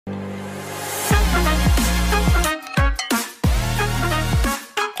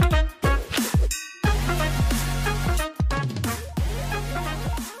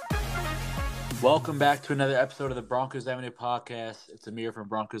Welcome back to another episode of the Broncos Avenue podcast. It's Amir from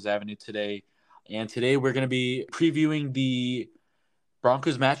Broncos Avenue today. And today we're going to be previewing the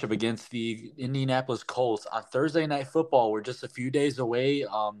Broncos matchup against the Indianapolis Colts on Thursday Night Football. We're just a few days away.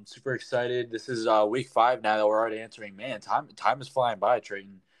 Super excited. This is week 5 now that we're already answering. Man, time is flying by,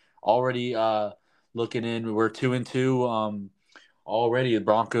 Trayton. Already looking in. We're 2-2. Already the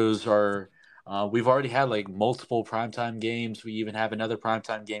Broncos are we've already had like multiple primetime games. We even have another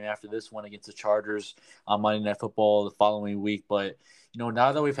primetime game after this one against the Chargers on Monday Night Football the following week. But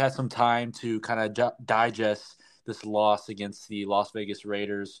now that we've had some time to kind of digest this loss against the Las Vegas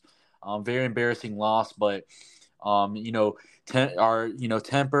Raiders, very embarrassing loss, but our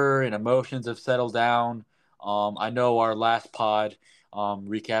temper and emotions have settled down. I know our last pod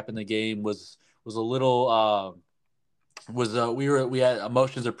recapping the game was a little we had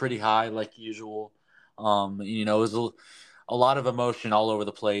emotions are pretty high like usual. It was a lot of emotion all over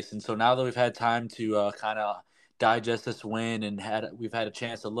the place, and so now that we've had time to kind of digest this win and we've had a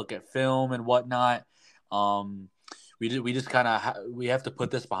chance to look at film and whatnot. We just kind of we have to put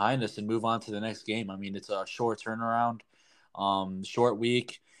this behind us and move on to the next game. I mean, it's a short turnaround, short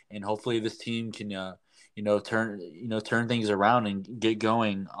week, and hopefully this team can turn things around and get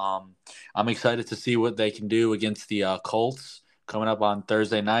going. I'm excited to see what they can do against the Colts coming up on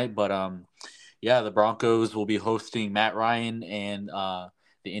Thursday night. But the Broncos will be hosting Matt Ryan and the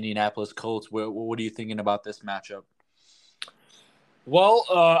Indianapolis Colts. What are you thinking about this matchup? Well,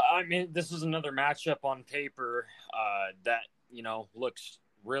 this is another matchup on paper that looks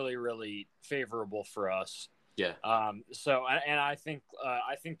really, really favorable for us. Yeah. I think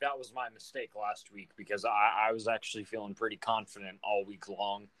that was my mistake last week because I was actually feeling pretty confident all week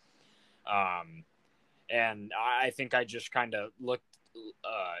long. And I think I just kind of looked.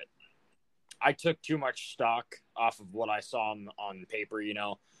 I took too much stock off of what I saw on paper, and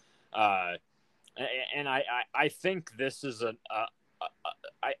I think this is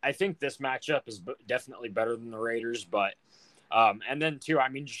I think this matchup is definitely better than the Raiders, but and then too,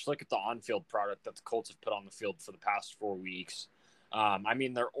 just look at the on-field product that the Colts have put on the field for the past 4 weeks.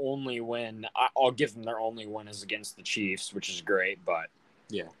 Their only win, I'll give them their only win is against the Chiefs, which is great, but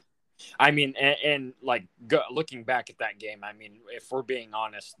yeah. Looking back at that game, if we're being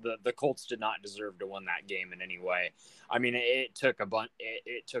honest, the Colts did not deserve to win that game in any way. It took a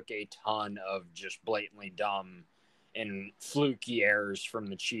ton of just blatantly dumb and fluky errors from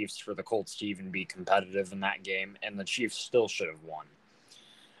the Chiefs for the Colts to even be competitive in that game, and the Chiefs still should have won.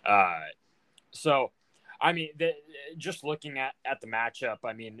 Just looking at the matchup,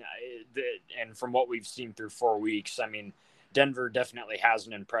 and from what we've seen through 4 weeks, Denver definitely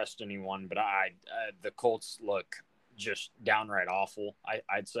hasn't impressed anyone, but the Colts look just downright awful,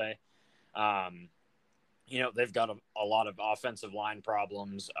 I'd say. They've got a lot of offensive line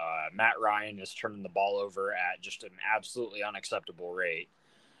problems. Matt Ryan is turning the ball over at just an absolutely unacceptable rate.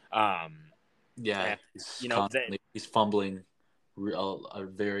 He's fumbling a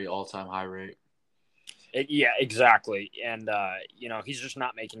very all-time high rate. Yeah, exactly. And, he's just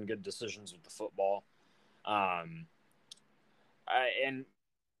not making good decisions with the football. And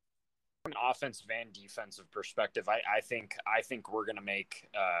from an offensive and defensive perspective, I think we're gonna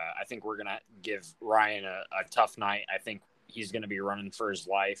give Ryan a tough night. I think he's gonna be running for his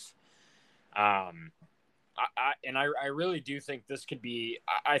life. I really do think this could be.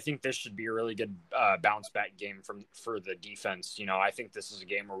 I think this should be a really good bounce back game for the defense. I think this is a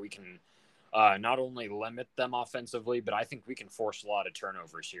game where we can not only limit them offensively, but I think we can force a lot of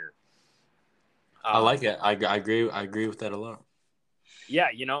turnovers here. I like it. I agree with that a lot. Yeah,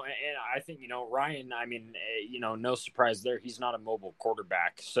 and I think, Ryan, no surprise there. He's not a mobile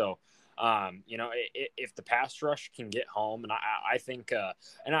quarterback. So, if the pass rush can get home, and I think,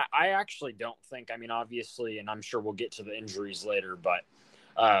 and I actually don't think, obviously, and I'm sure we'll get to the injuries later, but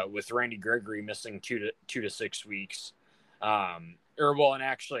with Randy Gregory missing 2 to 6 weeks, and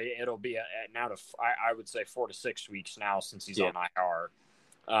actually it'll be I would say 4 to 6 weeks now since he's on IR.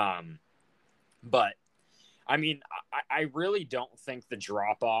 But I really don't think the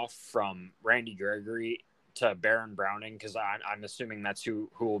drop off from Randy Gregory to Baron Browning, because I'm assuming that's who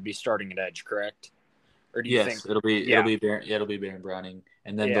will be starting at edge, correct? Or do you think it'll be Baron Browning,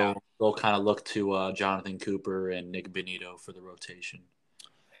 and then they'll kind of look to Jonathan Cooper and Nick Benito for the rotation.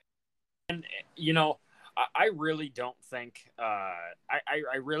 And I really don't think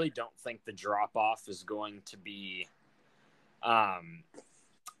I really don't think the drop off is going to be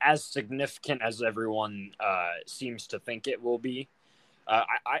as significant as everyone seems to think it will be.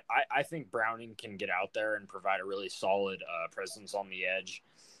 I think Browning can get out there and provide a really solid presence on the edge.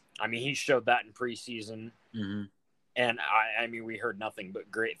 He showed that in preseason. Mm-hmm. And I mean, we heard nothing but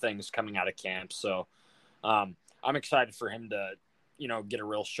great things coming out of camp. So I'm excited for him to, get a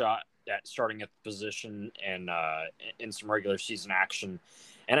real shot at starting at the position and in some regular season action.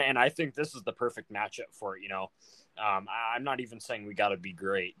 And I think this is the perfect matchup for it. I'm not even saying we got to be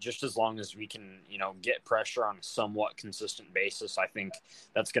great. Just as long as we can, get pressure on a somewhat consistent basis, I think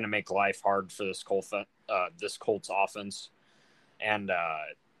that's going to make life hard for this Colts offense. And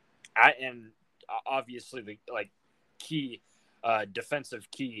obviously the key defensive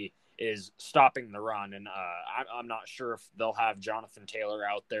key is stopping the run. And I'm not sure if they'll have Jonathan Taylor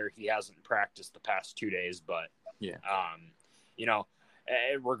out there. He hasn't practiced the past 2 days, but Yeah.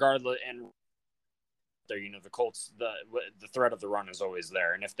 Regardless, and there, the Colts, the threat of the run is always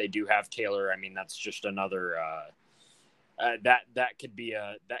there. And if they do have Taylor, I mean, that's just another that could be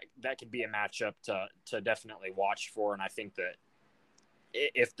a matchup to definitely watch for. And I think that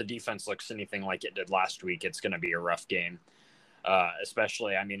if the defense looks anything like it did last week, it's going to be a rough game.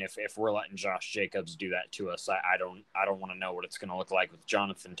 Especially, I mean, if we're letting Josh Jacobs do that to us, I don't want to know what it's going to look like with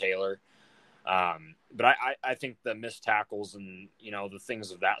Jonathan Taylor. But I think the missed tackles and the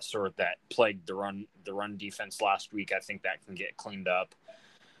things of that sort that plagued the run defense last week, I think that can get cleaned up.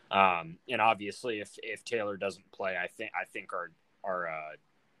 And obviously, if Taylor doesn't play, I think I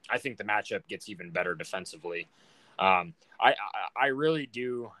think the matchup gets even better defensively. I really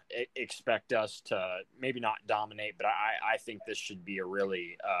do expect us to maybe not dominate, but I think this should be a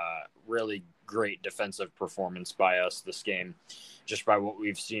really great defensive performance by us this game, just by what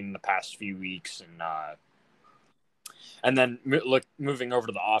we've seen in the past few weeks. And then moving over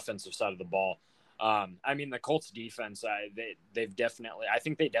to the offensive side of the ball. I mean, the Colts defense, they've definitely, I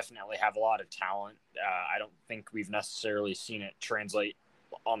think they definitely have a lot of talent. I don't think we've necessarily seen it translate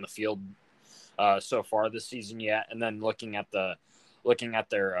on the field so far this season yet. And then looking at their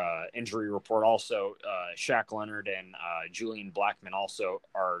injury report, also Shaq Leonard and Julian Blackmon also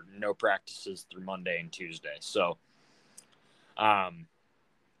are no practices through Monday and Tuesday. So, I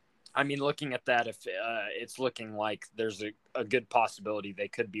mean, looking at that, if it's looking like there's a good possibility they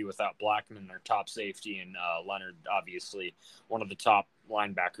could be without Blackmon, their top safety, and Leonard, obviously one of the top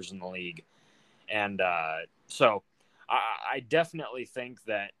linebackers in the league. And so I definitely think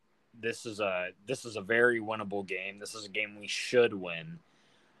that this is a very winnable game. This is a game we should win.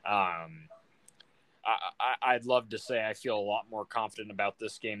 I'd love to say I feel a lot more confident about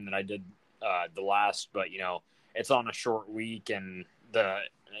this game than I did the last, but it's on a short week, and the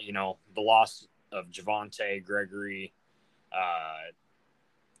loss of Javonte, Gregory,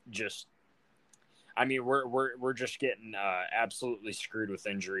 I mean, we're just getting absolutely screwed with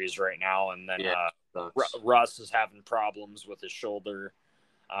injuries right now. And then Russ is having problems with his shoulder,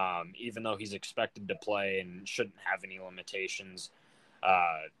 even though he's expected to play and shouldn't have any limitations.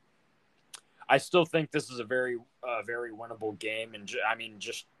 I still think this is a very winnable game. And I mean,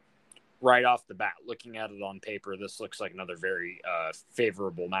 just right off the bat, looking at it on paper, this looks like another very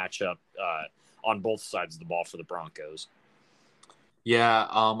favorable matchup on both sides of the ball for the Broncos. Yeah,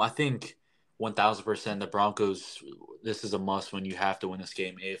 I think 1,000% the Broncos. This is a must when you have to win this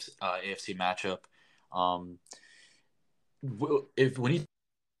game. AFC matchup. If when you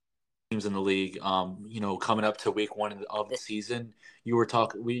teams in the league, coming up to week one of the season, people were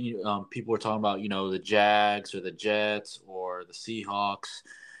talking about the Jags or the Jets or the Seahawks.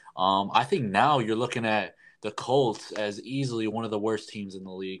 I think now you're looking at the Colts as easily one of the worst teams in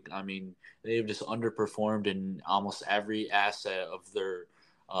the league. I mean, they've just underperformed in almost every asset of their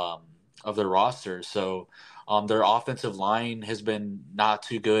roster. So their offensive line has been not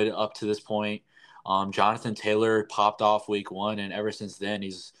too good up to this point. Jonathan Taylor popped off week one, and ever since then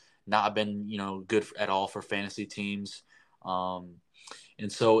he's not been good at all for fantasy teams.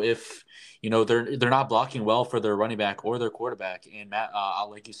 And so if they're not blocking well for their running back or their quarterback, and Matt,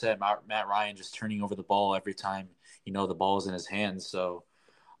 like you said, Matt Ryan just turning over the ball every time the ball is in his hands. So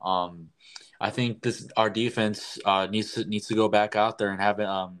I think our defense needs to go back out there and have it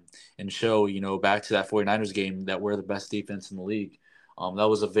and show back to that 49ers game that we're the best defense in the league. That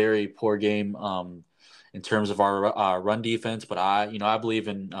was a very poor game in terms of our run defense, but I believe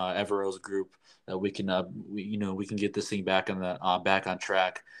in Evero's group that we can get this thing back on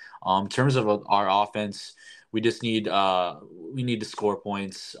track. In terms of our offense, we just need to score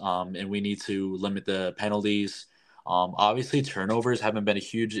points and we need to limit the penalties. Obviously, turnovers haven't been a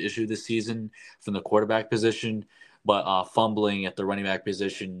huge issue this season from the quarterback position, but fumbling at the running back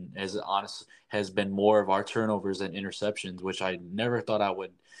position has been more of our turnovers than interceptions, which I never thought I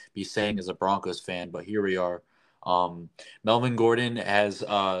would be saying as a Broncos fan, but here we are. Melvin Gordon has,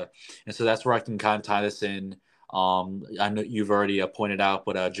 and so that's where I can kind of tie this in. I know you've already pointed out,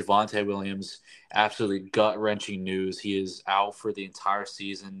 but Javonte Williams, absolutely gut-wrenching news. He is out for the entire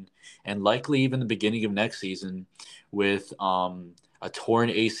season and likely even the beginning of next season with a torn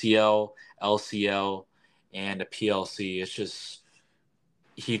ACL, LCL, and a PLC. It's just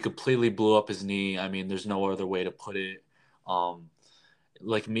he completely blew up his knee. I mean, there's no other way to put it. Um,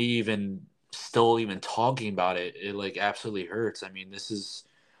 like me even still even talking about it, it like absolutely hurts. I mean, this is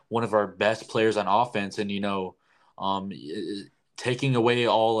one of our best players on offense, and um, taking away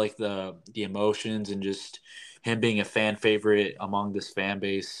all like the emotions and just him being a fan favorite among this fan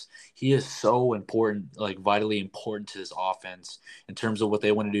base. He is so important, like vitally important to this offense in terms of what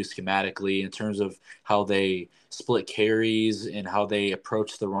they want to do schematically, in terms of how they split carries and how they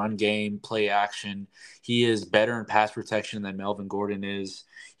approach the run game, play action. He is better in pass protection than Melvin Gordon is.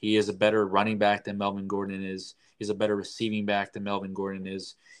 He is a better running back than Melvin Gordon is. He's a better receiving back than Melvin Gordon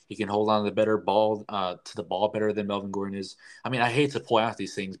is. He can hold on to the better ball to the ball better than Melvin Gordon is. I mean, I hate to point out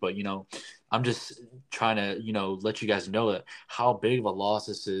these things, but I'm just trying to let you guys know that how big of a loss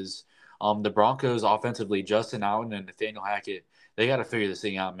this is. The Broncos offensively, Justin Allen and Nathaniel Hackett, they got to figure this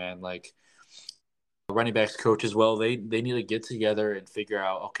thing out, man. Like running backs coach as well, they need to get together and figure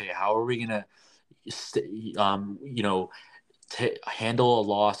out, okay, how are we gonna handle a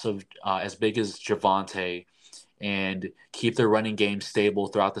loss of as big as Javonte and keep their running game stable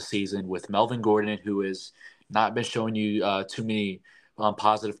throughout the season with Melvin Gordon, who has not been showing you too many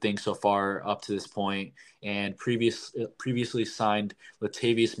positive things so far up to this point, and previously signed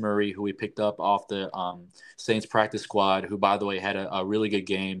Latavius Murray, who we picked up off the Saints practice squad, who, by the way, had a really good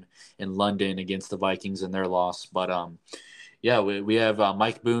game in London against the Vikings in their loss. But yeah, we have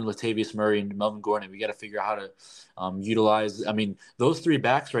Mike Boone, Latavius Murray, and Melvin Gordon. We got to figure out how to utilize. I mean, those three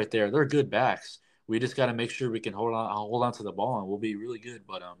backs right there, they're good backs. We just got to make sure we can hold on to the ball, and we'll be really good.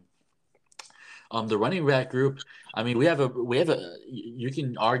 But the running back group, I mean, we have a. You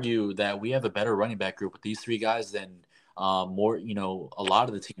can argue that we have a better running back group with these three guys than a lot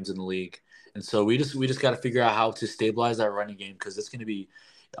of the teams in the league. And so we just got to figure out how to stabilize that running game because it's going to be,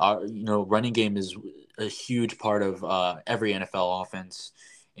 our running game is a huge part of every NFL offense.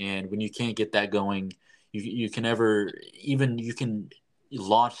 And when you can't get that going, you can never even you can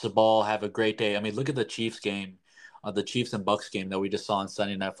launch the ball, have a great day. I mean, look at the Chiefs game, the Chiefs and Bucks game that we just saw on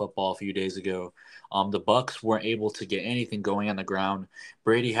Sunday Night Football a few days ago. The Bucks weren't able to get anything going on the ground.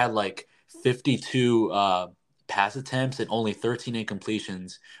 Brady had like 52 pass attempts and only 13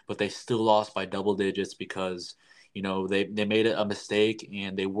 incompletions, but they still lost by double digits because they made a mistake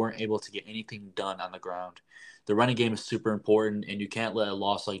and they weren't able to get anything done on the ground. The running game is super important, and you can't let a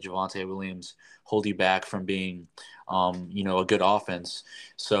loss like Javonte Williams hold you back from being, a good offense.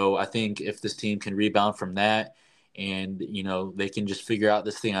 So I think if this team can rebound from that, and they can just figure out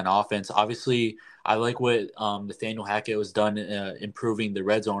this thing on offense. Obviously, I like what Nathaniel Hackett was done improving the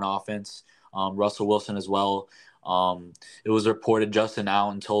red zone offense. Russell Wilson as well. It was reported Justin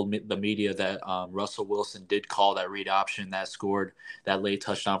Allen told the media that Russell Wilson did call that read option that scored that late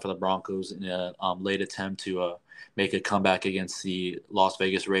touchdown for the Broncos in a late attempt to make a comeback against the Las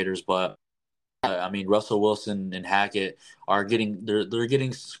Vegas Raiders. But I mean, Russell Wilson and Hackett are they're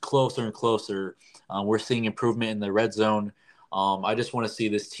getting closer and closer. We're seeing improvement in the red zone. I just want to see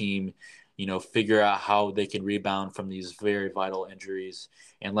this team, figure out how they can rebound from these very vital injuries.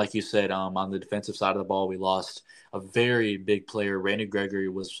 And like you said, on the defensive side of the ball, we lost a very big player. Randy Gregory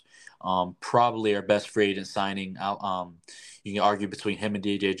was probably our best free agent signing. You can argue between him and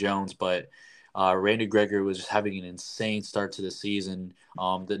DJ Jones, but Randy Gregory was just having an insane start to the season.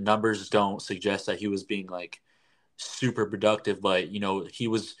 The numbers don't suggest that he was being like super productive, but he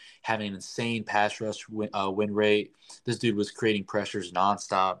was having an insane pass rush win rate. This dude was creating pressures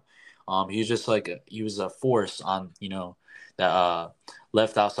nonstop. He was just like he was a force on that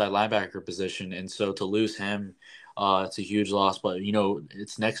left outside linebacker position, and so to lose him, it's a huge loss. But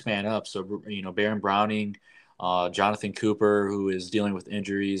it's next man up. So Baron Browning, Jonathan Cooper, who is dealing with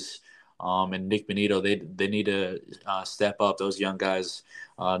injuries. And Nick Benito, they need to step up. Those young guys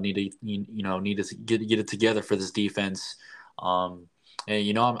need to get it together for this defense. And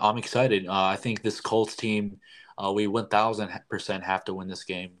I'm excited. I think this Colts team, we 1,000% have to win this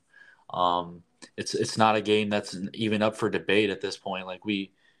game. It's not a game that's even up for debate at this point. Like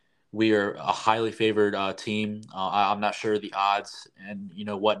we are a highly favored team. I'm not sure the odds and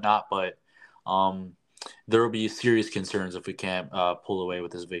whatnot, but there will be serious concerns if we can't pull away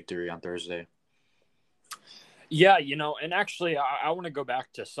with this victory on Thursday. Yeah, and actually, I want to go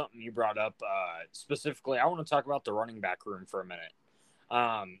back to something you brought up specifically. I want to talk about the running back room for a minute,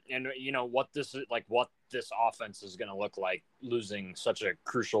 and what this is like, what this offense is going to look like losing such a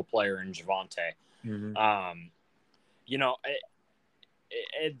crucial player in Javonte. Mm-hmm.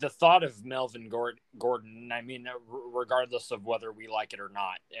 the thought of Melvin Gordon, I mean, regardless of whether we like it or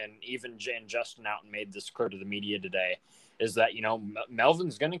not, and even Justin Outen made this clear to the media today, is that,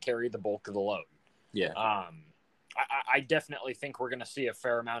 Melvin's going to carry the bulk of the load. Yeah. I definitely think we're going to see a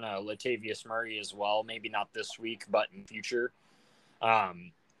fair amount of Latavius Murray as well. Maybe not this week, but in future.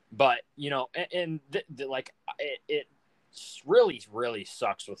 But, it really, really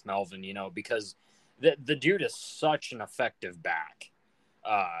sucks with Melvin, because the dude is such an effective back.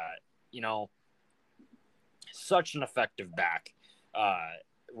 Such an effective back,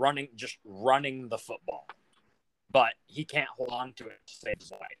 running the football, but he can't hold on to it to save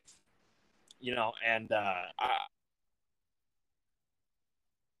his life, and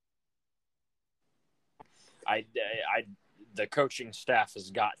the coaching staff has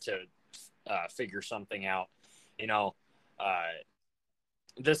got to figure something out.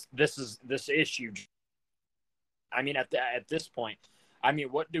 This issue. I mean, at this point,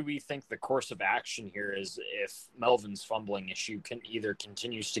 what do we think the course of action here is if Melvin's fumbling issue either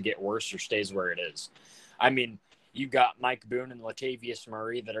continues to get worse or stays where it is? I mean, you got Mike Boone and Latavius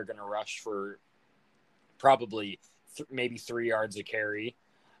Murray that are going to rush for probably maybe 3 yards a carry,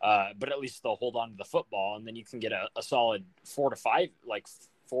 but at least they'll hold on to the football, and then you can get a solid 4 to 5, like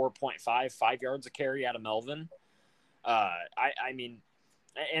 4.5, 5 yards a carry out of Melvin.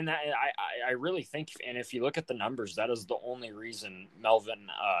 And I really think, and if you look at the numbers, that is the only reason Melvin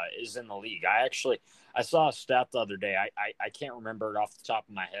is in the league. I saw a stat the other day. I can't remember it off the top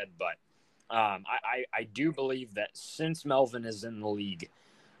of my head, but I do believe that since Melvin is in the league,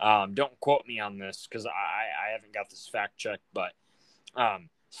 don't quote me on this because I haven't got this fact checked, but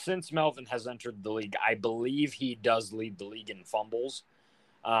since Melvin has entered the league, I believe he does lead the league in fumbles,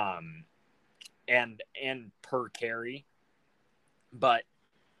 and per carry, but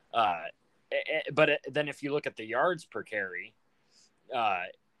then if you look at the yards per carry,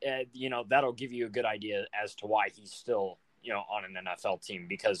 that'll give you a good idea as to why he's still, on an NFL team,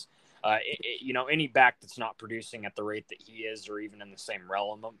 because, any back that's not producing at the rate that he is, or even in the same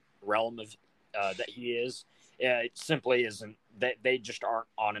realm of that he is, it simply isn't that they just aren't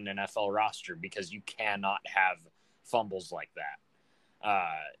on an NFL roster, because you cannot have fumbles like that.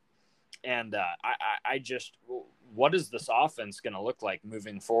 What is this offense going to look like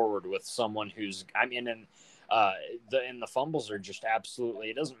moving forward with someone who's, the fumbles are just absolutely,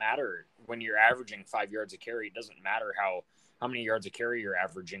 it doesn't matter when you're averaging 5 yards a carry. It doesn't matter how many yards a carry you're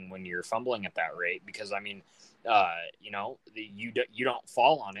averaging when you're fumbling at that rate, because you don't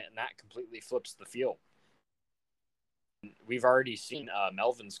fall on it, and that completely flips the field. We've already seen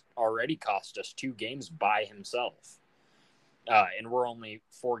Melvin's already cost us 2 games by himself. And we're only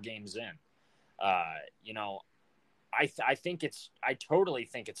 4 games in. I totally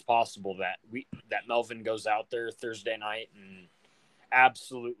think it's possible that Melvin goes out there Thursday night and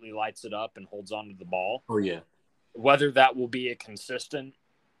absolutely lights it up and holds on to the ball. Oh yeah. Whether that will be a consistent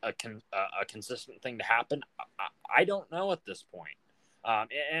thing to happen, I don't know at this point.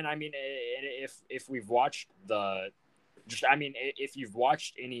 If we've watched if you've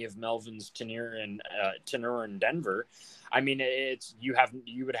watched any of Melvin's tenure in Denver, you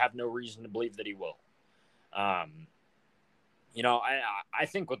would have no reason to believe that he will. I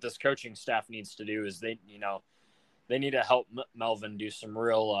think what this coaching staff needs to do is they need to help Melvin do some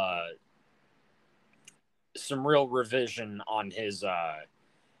real revision on his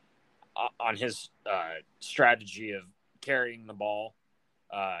strategy of carrying the ball.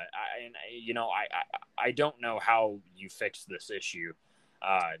 I don't know how you fix this issue.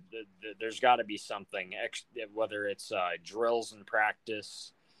 There's got to be something, whether it's drills in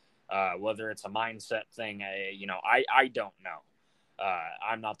practice, whether it's a mindset thing. I don't know.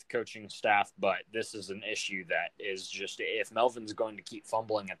 I'm not the coaching staff, but this is an issue that is just, if Melvin's going to keep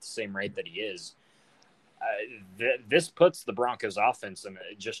fumbling at the same rate that he is, this puts the Broncos offense in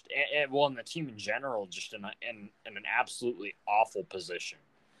and the team in general, just in an absolutely awful position.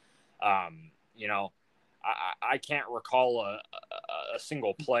 I can't recall a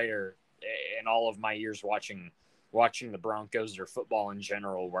single player in all of my years watching the Broncos or football in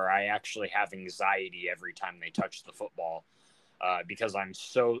general where I actually have anxiety every time they touch the football, because I'm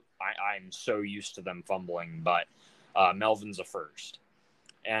so used to them fumbling. But Melvin's a first,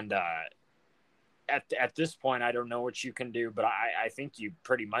 and at this point, I don't know what you can do, but I think you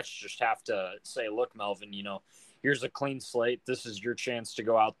pretty much just have to say, look, Melvin, here's a clean slate. This is your chance to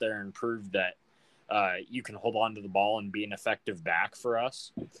go out there and prove that you can hold on to the ball and be an effective back for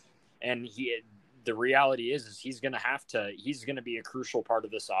us. And the reality is he's going to be a crucial part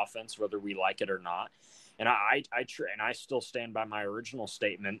of this offense, whether we like it or not. And I still stand by my original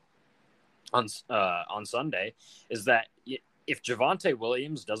statement on Sunday is that if Javonte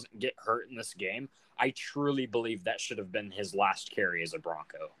Williams doesn't get hurt in this game, I truly believe that should have been his last carry as a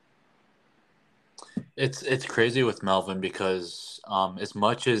Bronco. It's crazy with Melvin because as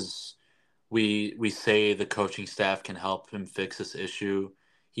much as we say the coaching staff can help him fix this issue,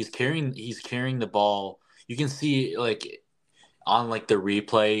 he's carrying the ball. You can see like on like the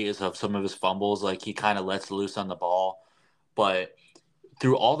replays of some of his fumbles, like he kind of lets loose on the ball. But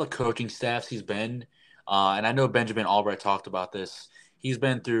through all the coaching staffs he's been, and I know Benjamin Albright talked about this. He's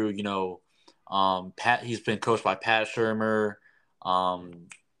been through, Pat. He's been coached by Pat Shermer, um,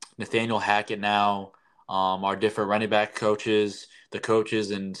 Nathaniel Hackett now, our different running back coaches, the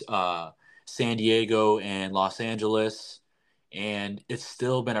coaches in San Diego and Los Angeles, and it's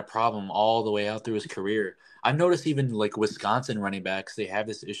still been a problem all the way out through his career. I've noticed even like Wisconsin running backs, they have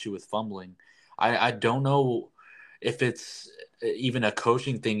this issue with fumbling. I don't know if it's even a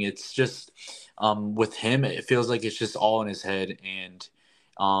coaching thing. It's just with him, it feels like it's just all in his head. And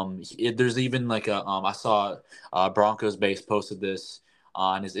there's even like I saw Broncos base posted this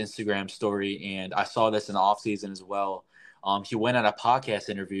on his Instagram story, and I saw this in the offseason as well. He went on a podcast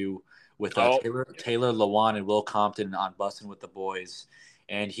interview with Taylor Lewan and Will Compton on Bussin' with the Boys,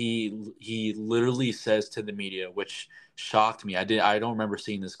 and he literally says to the media, which shocked me. I don't remember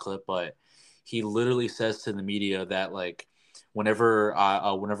seeing this clip, but he literally says to the media that like whenever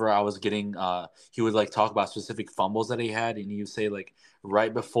I was getting he would like talk about specific fumbles that he had, and he would say like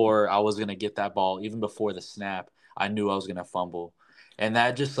right before I was gonna get that ball, even before the snap, I knew I was gonna fumble. And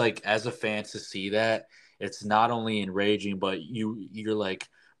that just like as a fan to see that, it's not only enraging, but you're like,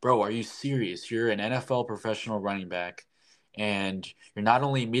 bro, are you serious? You're an NFL professional running back, and you're not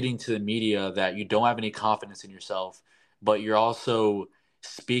only admitting to the media that you don't have any confidence in yourself, but you're also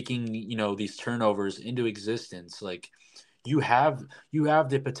speaking, these turnovers into existence. Like you have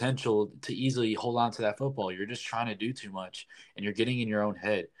the potential to easily hold on to that football. You're just trying to do too much, and you're getting in your own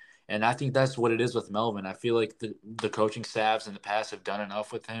head. And I think that's what it is with Melvin. I feel like the coaching staffs in the past have done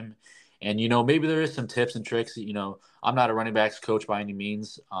enough with him. And maybe there is some tips and tricks. I'm not a running backs coach by any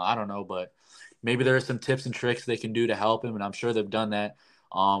means. I don't know, but maybe there are some tips and tricks they can do to help him, and I'm sure they've done that.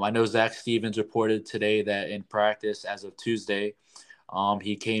 I know Zach Stevens reported today that in practice as of Tuesday,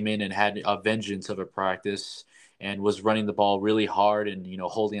 he came in and had a vengeance of a practice and was running the ball really hard and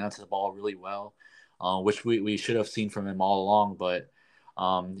holding onto the ball really well, which we should have seen from him all along. But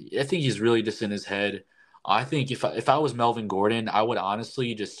I think he's really just in his head. I think if I was Melvin Gordon, I would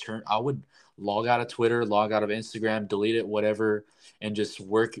honestly I would log out of Twitter, log out of Instagram, delete it, whatever, and just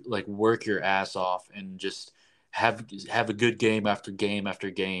work your ass off and just have a good game after game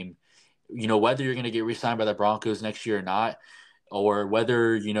after game. Whether you're going to get re-signed by the Broncos next year or not, or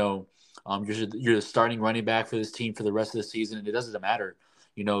whether you're the starting running back for this team for the rest of the season, and it doesn't matter.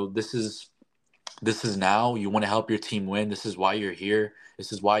 This is now. You want to help your team win. This is why you're here.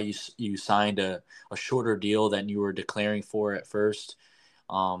 This is why you signed a shorter deal than you were declaring for at first.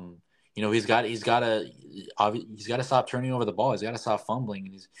 He's got to stop turning over the ball. He's got to stop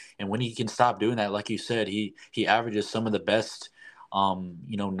fumbling, and when he can stop doing that, like you said, he averages some of the best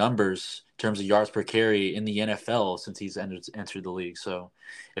numbers in terms of yards per carry in the NFL since he's entered the league. So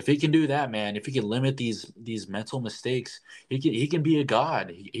if he can do that, man, if he can limit these mental mistakes, he can be a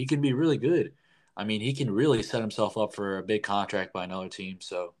god. He can be really good. I mean, he can really set himself up for a big contract by another team.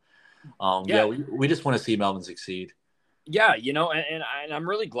 So Yeah, we just want to see Melvin succeed. Yeah, and I'm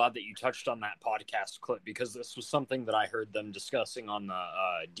really glad that you touched on that podcast clip because this was something that I heard them discussing on the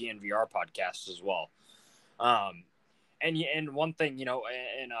DNVR podcast as well. And one thing,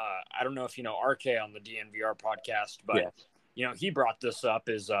 I don't know if you know RK on the DNVR podcast, but he brought this up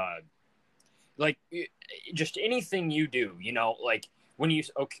is like just anything you do, like when you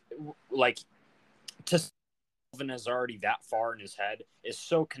to Melvin is already that far in his head is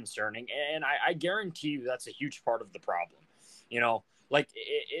so concerning, and I guarantee you that's a huge part of the problem.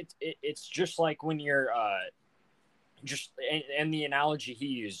 It's just like when you're and the analogy he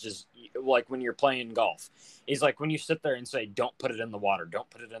used is like when you're playing golf. He's like when you sit there and say, "Don't put it in the water. Don't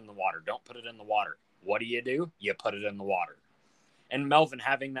put it in the water. Don't put it in the water." What do? You put it in the water. And Melvin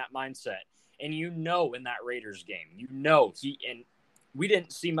having that mindset, and in that Raiders game, we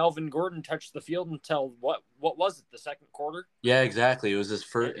didn't see Melvin Gordon touch the field until what was it, the second quarter? Yeah, exactly. It was his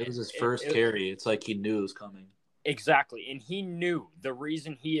first carry. It's like he knew it was coming. Exactly. And he knew the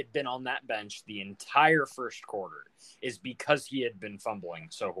reason he had been on that bench the entire first quarter is because he had been fumbling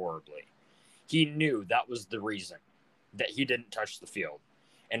so horribly. He knew that was the reason that he didn't touch the field.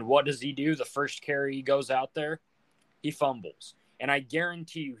 And what does he do? The first carry he goes out there, he fumbles. And I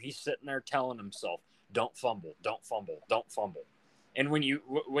guarantee you he's sitting there telling himself, don't fumble, don't fumble, don't fumble. And when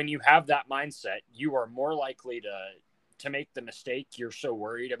you have that mindset, you are more likely to make the mistake you're so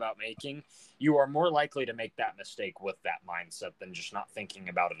worried about making. You are more likely to make that mistake with that mindset than just not thinking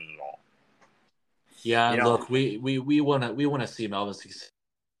about it at all. Yeah, You and know, look, we wanna see Melvin succeed.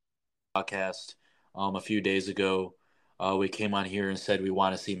 Podcast a few days ago. We came on here and said we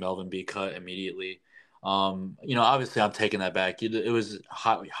want to see Melvin be cut immediately. Obviously, I'm taking that back. It was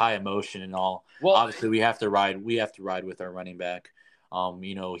high emotion and all. well, Obviously, we have to ride. We have to ride with our running back.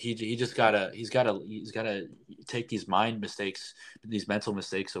 He just gotta take these these mental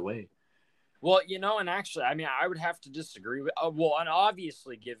mistakes away. well, and actually, I mean, I would have to disagree with. Well, and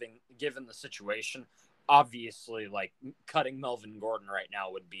obviously, given the situation, obviously, like cutting Melvin Gordon right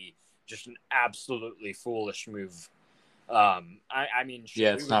now would be just an absolutely foolish move. I mean, sure,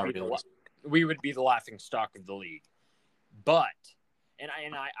 Yeah, it's not realistic. we would be the laughing stock of the league, but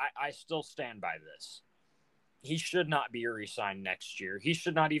I still stand by this. He should not be re-signed next year. He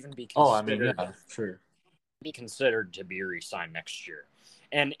should not even be Oh, I mean, considered yeah, sure. to be re-signed next year.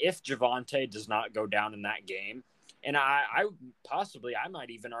 And if Javonte does not go down in that game, and I possibly I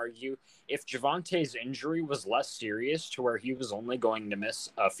might even argue if Javonte's injury was less serious to where he was only going to miss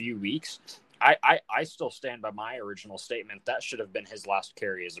a few weeks, I still stand by my original statement that should have been his last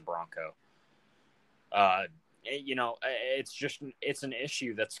carry as a Bronco. It's an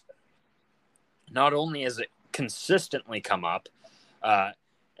issue that's not only has it consistently come up, and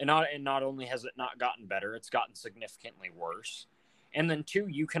not only has it not gotten better, it's gotten significantly worse. And then two,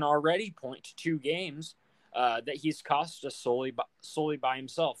 you can already point to 2 games that he's cost us solely by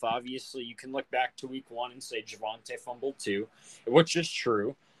himself. Obviously, you can look back to week 1 and say Javonte fumbled too, which is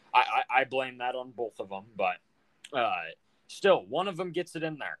true. I blame that on both of them, but still, one of them gets it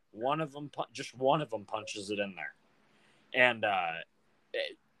in there. One of them punches it in there, and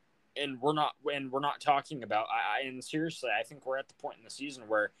we're not talking about. And seriously, I think we're at the point in the season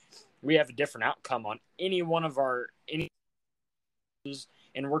where we have a different outcome on any one of our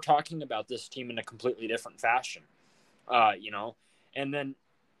and we're talking about this team in a completely different fashion. And then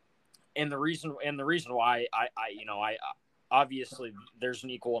and the reason why I obviously there's an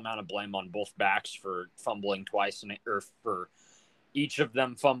equal amount of blame on both backs for fumbling twice or for each of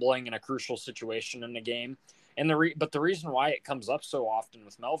them fumbling in a crucial situation in the game. And but the reason why it comes up so often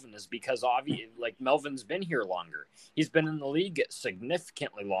with Melvin is because Melvin's been here longer. He's been in the league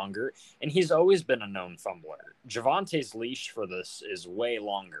significantly longer, and he's always been a known fumbler. Javonte's leash for this is way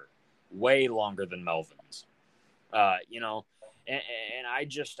longer than Melvin's. And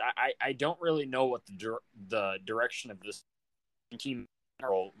I don't really know what the direction of this team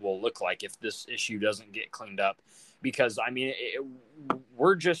will look like if this issue doesn't get cleaned up. Because I mean,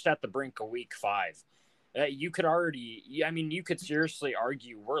 we're just at the brink of week 5. You could seriously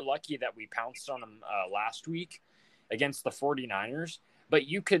argue we're lucky that we pounced on them last week against the 49ers. But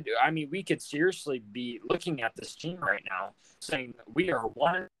we could seriously be looking at this team right now saying we are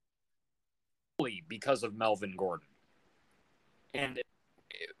one because of Melvin Gordon. And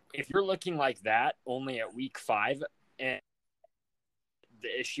if you're looking like that only at week 5 and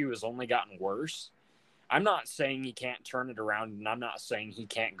the issue has only gotten worse, I'm not saying he can't turn it around, and I'm not saying he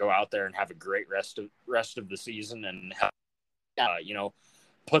can't go out there and have a great rest of the season and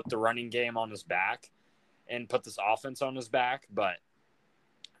put the running game on his back and put this offense on his back. But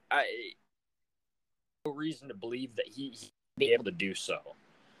I no reason to believe that he'd be able to do so.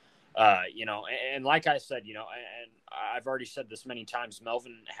 And like I said, and I've already said this many times,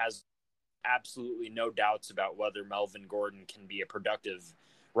 Melvin has absolutely no doubts about whether Melvin Gordon can be a productive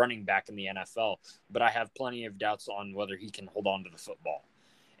running back in the NFL, but I have plenty of doubts on whether he can hold on to the football.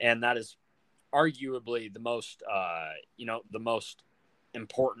 And that is arguably the most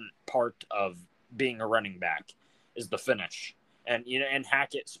important part of being a running back is the finish. And, and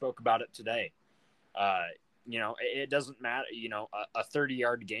Hackett spoke about it today. It doesn't matter, a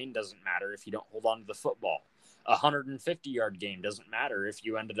 30-yard gain doesn't matter if you don't hold on to the football. A 150-yard gain doesn't matter if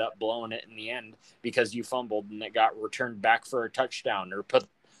you ended up blowing it in the end because you fumbled and it got returned back for a touchdown or put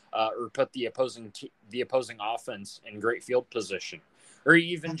the opposing offense in great field position, or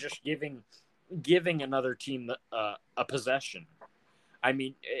even just giving another team a possession. I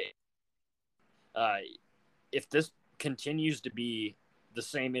mean, if this continues to be the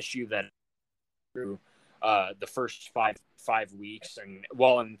same issue that through the first five weeks and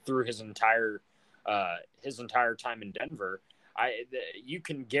through his entire time in Denver, you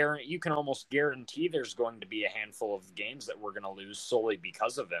can almost guarantee there's going to be a handful of games that we're going to lose solely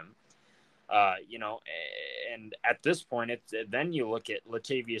because of him. And at this point, then you look at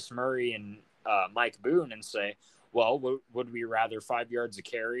Latavius Murray and Mike Boone and say, well, would we rather 5 yards a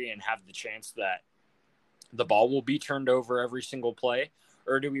carry and have the chance that the ball will be turned over every single play,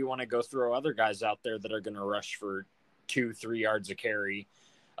 or do we want to go throw other guys out there that are going to rush for 2-3 yards a carry,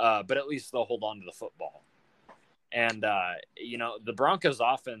 but at least they'll hold on to the football. And, the Broncos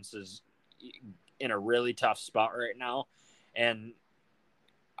offense is in a really tough spot right now. And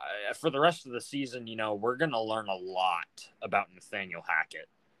for the rest of the season, we're going to learn a lot about Nathaniel Hackett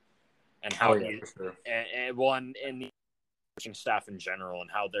and how for sure. and the coaching staff in general and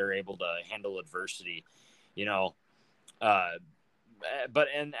how they're able to handle adversity, but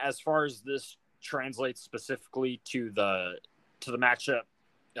as far as this translates specifically to the matchup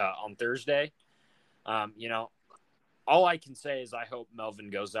on Thursday, all I can say is I hope Melvin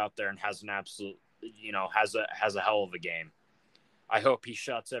goes out there and has an absolute, has a hell of a game. I hope he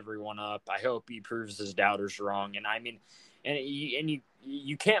shuts everyone up. I hope he proves his doubters wrong. And I mean, and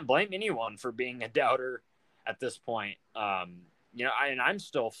you can't blame anyone for being a doubter at this point. And I'm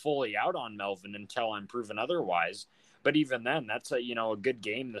still fully out on Melvin until I'm proven otherwise. But even then, that's a good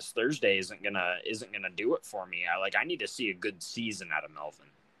game this Thursday isn't gonna do it for me. I need to see a good season out of Melvin.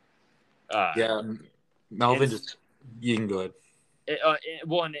 Melvin you can go ahead.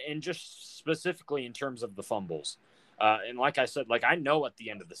 And just specifically in terms of the fumbles, and like I said, I know at the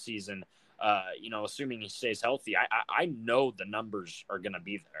end of the season, assuming he stays healthy, I know the numbers are gonna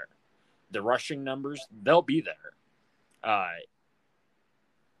be there. The rushing numbers, they'll be there.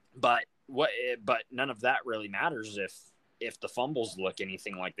 But none of that really matters if the fumbles look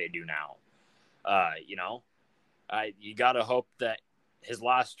anything like they do now. You got to hope that his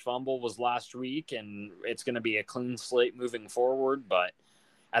last fumble was last week and it's going to be a clean slate moving forward. But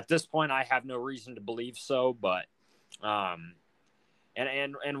at this point, I have no reason to believe so. But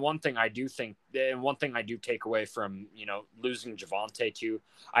and one thing I do think, and one thing I do take away from losing Javonte too,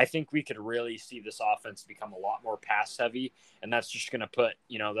 I think we could really see this offense become a lot more pass heavy, and that's just going to put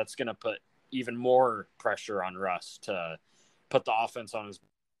even more pressure on Russ to put the offense on his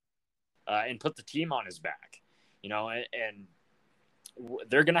and put the team on his back, and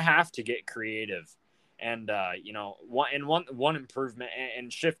they're going to have to get creative. And, one improvement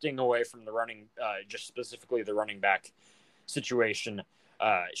and shifting away from the running, just specifically the running back situation,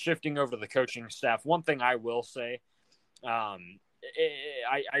 shifting over to the coaching staff. One thing I will say, I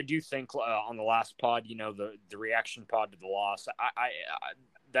do think on the last pod, the reaction pod to the loss,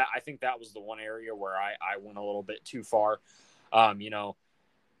 I think that was the one area where I went a little bit too far,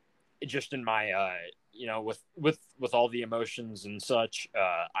 just in my, with all the emotions and such.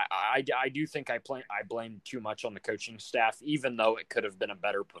 I do think I blamed too much on the coaching staff, even though it could have been a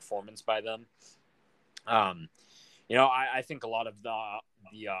better performance by them. I think a lot of the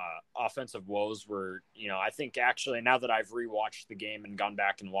offensive woes were, I think actually now that I've rewatched the game and gone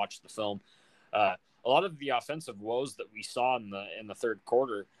back and watched the film, a lot of the offensive woes that we saw in the third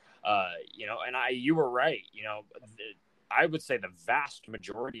quarter, you were right. I would say the vast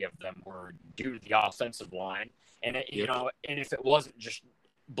majority of them were due to the offensive line, and and if it wasn't just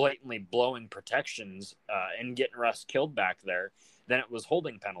blatantly blowing protections and getting Russ killed back there, then it was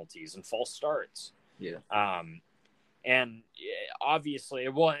holding penalties and false starts. Yeah. And obviously,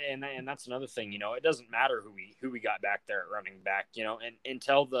 and that's another thing. It doesn't matter who we got back there at running back. And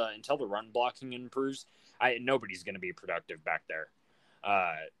until the run blocking improves, nobody's going to be productive back there.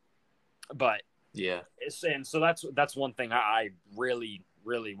 But yeah, and so that's one thing I really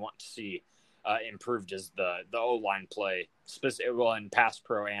want to see improved is the O-line play, in pass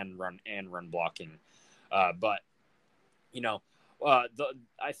pro and run blocking. But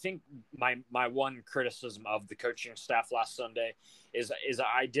I think my one criticism of the coaching staff last Sunday is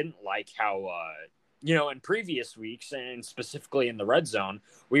I didn't like how in previous weeks and specifically in the red zone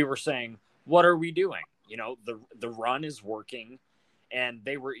we were saying, what are we doing? The run is working, and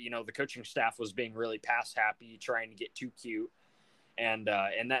they were the coaching staff was being really pass happy, trying to get too cute, and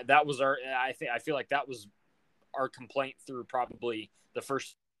that was I feel like that was our complaint through probably the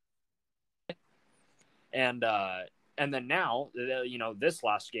first, and then now, this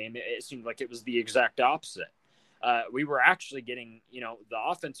last game, it seemed like it was the exact opposite. We were actually getting, the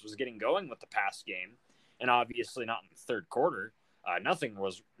offense was getting going with the pass game, and obviously not in the third quarter. Nothing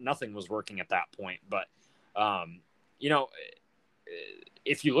was working at that point. But,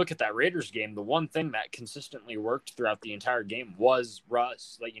 if you look at that Raiders game, the one thing that consistently worked throughout the entire game was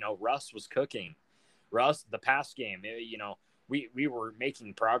Russ. Russ was cooking. Russ, the pass game, we were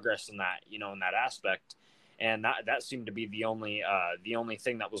making progress in that, in that aspect. And that seemed to be the only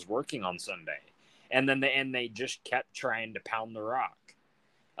thing that was working on Sunday. And then they just kept trying to pound the rock.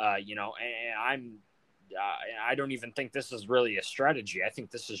 And I don't even think this is really a strategy. I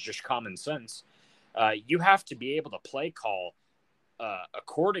think this is just common sense. You have to be able to play call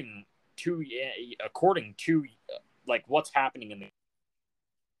according according to like what's happening in the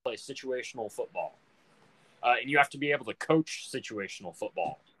play situational football, and you have to be able to coach situational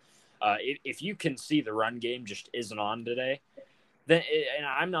football. If you can see the run game just isn't on today, then and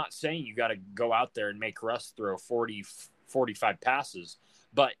I'm not saying you got to go out there and make Russ throw 40, 45 passes,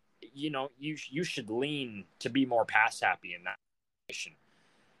 but you should lean to be more pass happy in that situation.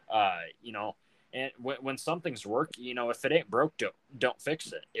 And when something's working, if it ain't broke, don't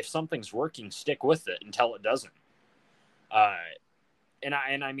fix it. If something's working, stick with it until it doesn't. And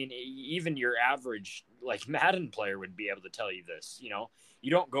I mean, even your average like Madden player would be able to tell you this. You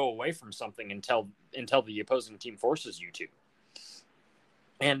don't go away from something until the opposing team forces you to.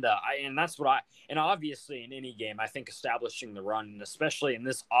 And that's what and obviously in any game, I think establishing the run, and especially in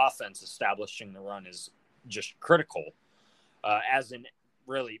this offense, establishing the run is just critical, as in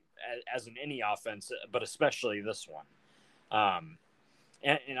any offense, but especially this one. I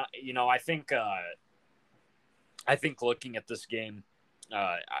think looking at this game,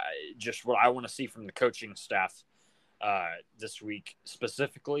 just what I want to see from the coaching staff this week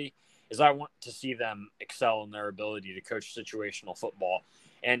specifically is I want to see them excel in their ability to coach situational football.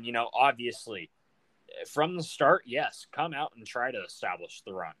 And, obviously, from the start, yes, come out and try to establish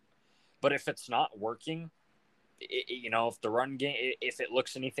the run. But if it's not working, if the run game, if it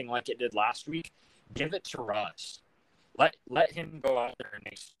looks anything like it did last week, give it to Russ. Let him go out there and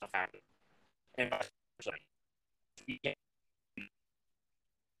make stuff happen. And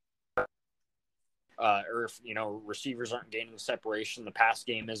or if receivers aren't gaining separation, the pass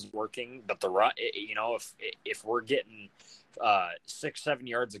game isn't working, but the run, if we're getting 6-7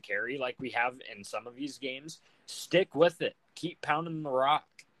 yards of carry like we have in some of these games, stick with it. Keep pounding the rock.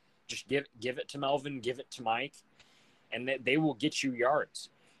 Just give it to Melvin, give it to Mike, and they will get you yards.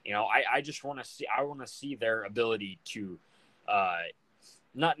 I just want to see their ability to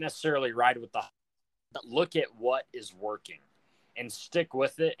not necessarily ride with but look at what is working and stick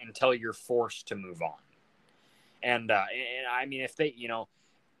with it until you're forced to move on. And I mean, if they,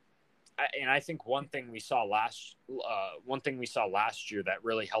 I think one thing we saw last year that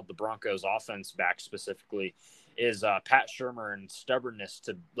really held the Broncos offense back specifically is Pat Shurmur and stubbornness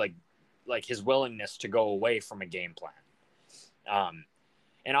to like his willingness to go away from a game plan.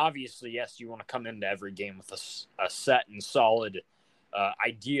 And obviously, yes, you want to come into every game with a set and solid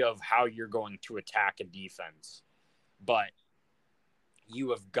idea of how you're going to attack a defense, but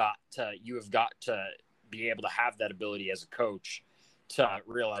you have got to be able to have that ability as a coach to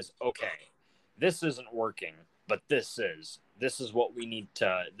realize, okay, this isn't working, but this is what we need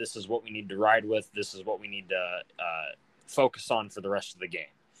to ride with. This is what we need to focus on for the rest of the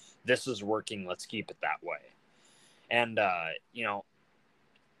game. This is working. Let's keep it that way. And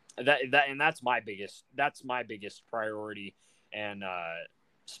that's my biggest priority, and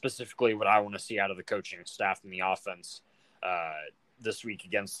specifically what I want to see out of the coaching staff and the offense this week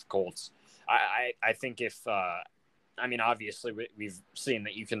against the Colts. I think obviously we've seen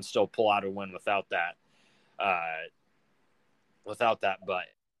that you can still pull out a win without that, but I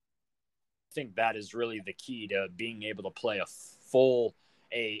think that is really the key to being able to play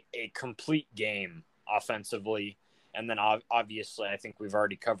a complete game offensively. And then obviously I think we've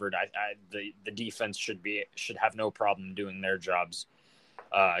already covered, the defense should have no problem doing their jobs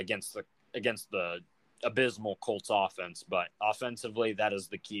against the abysmal Colts offense. But offensively, that is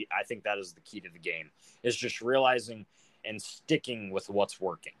the key. I think that is the key to the game, is just realizing and sticking with what's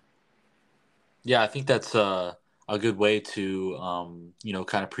working. Yeah, I think that's a good way to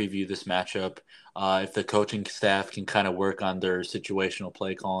kind of preview this matchup. If the coaching staff can kind of work on their situational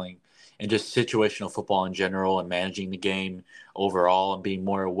play calling and just situational football in general, and managing the game overall, and being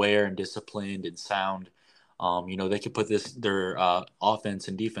more aware and disciplined and sound, they could put their offense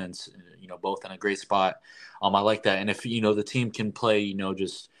and defense, both in a great spot. I like that. And if the team can play,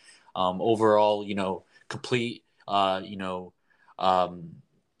 just overall, complete, football,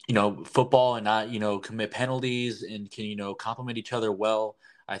 and not, commit penalties, and can, complement each other well,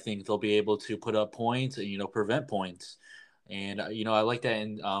 I think they'll be able to put up points and, prevent points. And, I like that.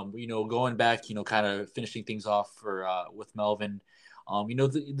 And, going back, kind of finishing things off with Melvin,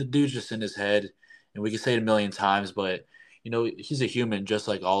 the dude's just in his head, and we can say it a million times, but, he's a human just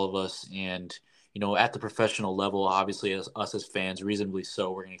like all of us. And, at the professional level, obviously us as fans, reasonably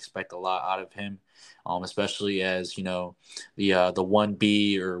so, we're going to expect a lot out of him, especially as, the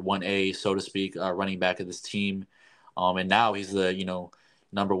 1B or 1A, so to speak, running back of this team. And now he's the,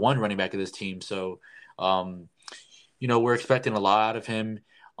 number one running back of this team. So, we're expecting a lot out of him.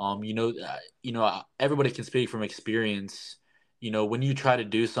 Everybody can speak from experience, when you try to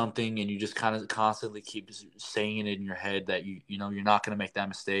do something and you just kind of constantly keep saying it in your head that you're not going to make that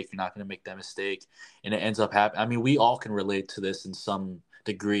mistake, you're not going to make that mistake, and it ends up happening. I mean, we all can relate to this in some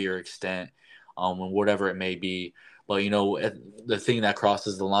degree or extent, and whatever it may be. But the thing that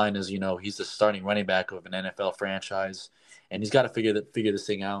crosses the line is he's the starting running back of an NFL franchise, and he's got to figure this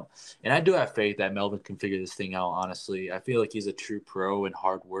thing out. And I do have faith that Melvin can figure this thing out. Honestly, I feel like he's a true pro and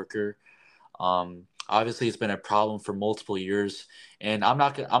hard worker. Obviously, it's been a problem for multiple years, and I'm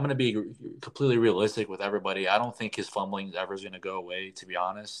going to be completely realistic with everybody. I don't think his fumbling is ever going to go away, to be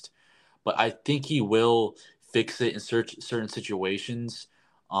honest. But I think he will fix it in certain situations.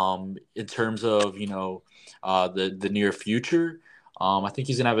 In terms of the near future, I think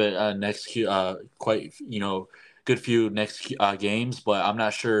he's gonna have a next quite good few next games, but I'm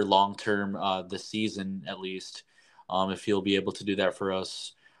not sure long term this season at least if he'll be able to do that for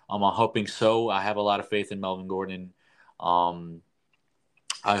us. I'm hoping so. I have a lot of faith in Melvin Gordon. Um,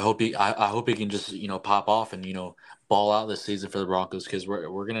 I hope he can just pop off and ball out this season for the Broncos because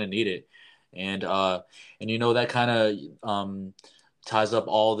we're gonna need it, and that kind of ties up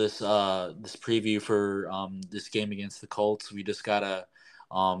all this preview for this game against the Colts. We just gotta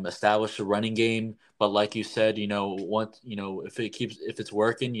establish a running game, but like you said, if it's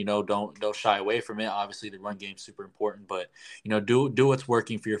working, don't shy away from it. Obviously, the run game's super important, but do what's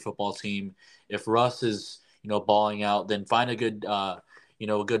working for your football team. If Russ is balling out, then find a good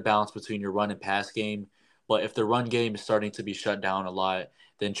balance between your run and pass game. But if the run game is starting to be shut down a lot,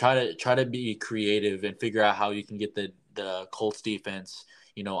 then try to be creative and figure out how you can get the Colts defense,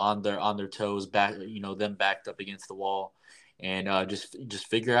 on their toes, back, them backed up against the wall, and just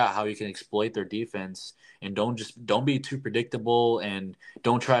figure out how you can exploit their defense, and don't be too predictable, and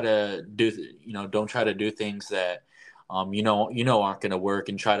don't try to do things that aren't going to work,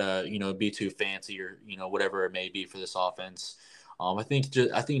 and try to be too fancy or whatever it may be for this offense. I think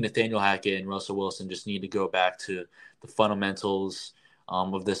Nathaniel Hackett and Russell Wilson just need to go back to the fundamentals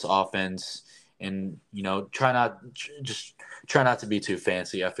of this offense, and try not to be too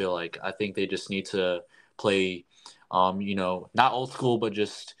fancy. I think they just need to play, not old school, but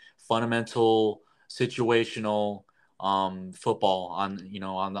just fundamental, situational football on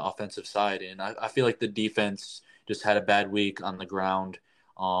the offensive side. And I feel like the defense just had a bad week on the ground.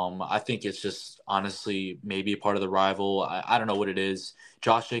 I think it's just honestly maybe a part of the rival. I don't know what it is.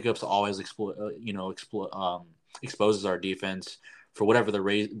 Josh Jacobs always exposes our defense for whatever the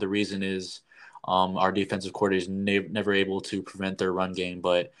reason is. Our defensive coordinator is never able to prevent their run game,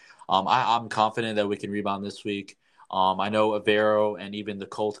 but I'm confident that we can rebound this week. I know Avero and even the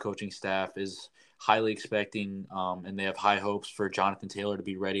Colts coaching staff is highly expecting, and they have high hopes for Jonathan Taylor to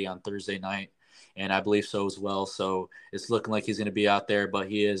be ready on Thursday night. And I believe so as well. So it's looking like he's going to be out there, but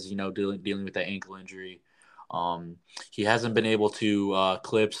he is, dealing with that ankle injury. He hasn't been able to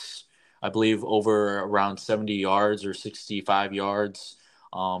clips, I believe, over around 70 yards or 65 yards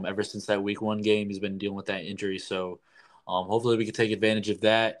ever since that Week 1 game. He's been dealing with that injury. So hopefully we can take advantage of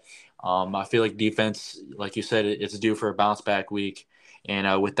that. I feel like defense, like you said, it's due for a bounce back week.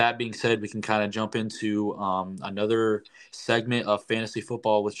 And with that being said, we can kind of jump into another segment of fantasy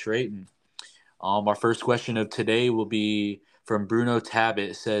football with Trayton. Our first question of today will be from Bruno Tabbitt.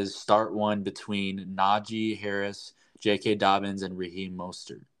 It says, start one between Najee Harris, J.K. Dobbins, and Raheem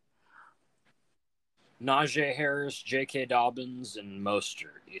Mostert. Najee Harris, J.K. Dobbins, and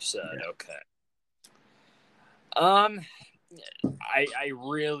Mostert, you said. Yeah. Okay. I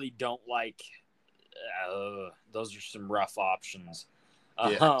really don't like those are some rough options.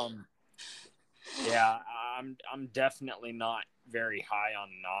 Yeah, I'm definitely not very high on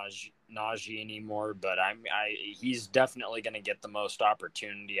Najee anymore, but he's definitely going to get the most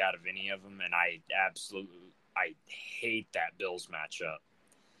opportunity out of any of them, and I hate that Bills matchup.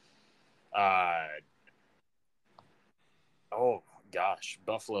 Oh gosh,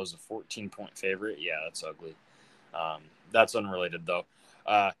 Buffalo's a 14-point favorite. Yeah, that's ugly. That's unrelated though.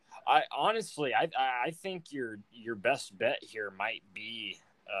 I think your best bet here might be,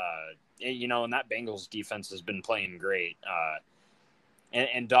 and that Bengals defense has been playing great.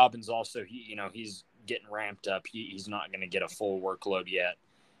 And Dobbins also, he's getting ramped up. He's not going to get a full workload yet.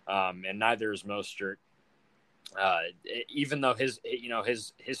 And neither is Mostert. Even though his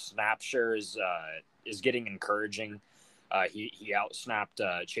snap share is getting encouraging. He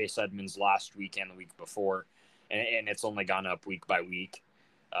outsnapped Chase Edmonds last week and the week before, and it's only gone up week by week.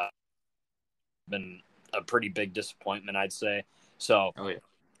 Been a pretty big disappointment, I'd say. So,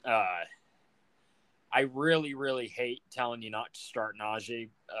 I really, really hate telling you not to start Najee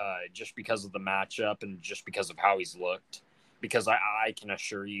just because of the matchup and just because of how he's looked. Because I can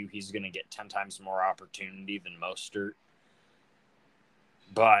assure you he's going to get 10 times more opportunity than Mostert.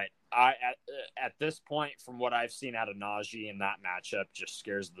 But at this point, from what I've seen out of Najee in that matchup, just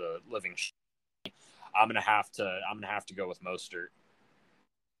scares the living. I'm gonna have to go with Mostert.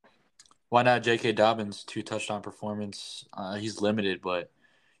 Why not J.K. Dobbins? 2 touchdown performance. He's limited, but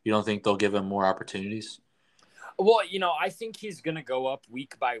you don't think they'll give him more opportunities? Well, I think he's going to go up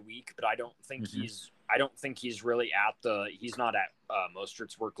week by week, but I don't think Mm-hmm. he's really he's not at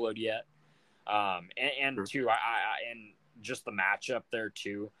Mostert's workload yet. And two, and just the matchup there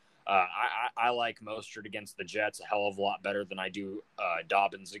too. I like Mostert against the Jets a hell of a lot better than I do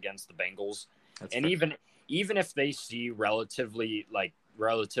Dobbins against the Bengals. That's And fair. even if they see relatively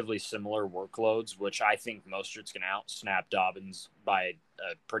similar workloads, which I think Mostert's going to outsnap Dobbins by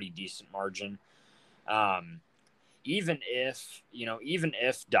a pretty decent margin. Even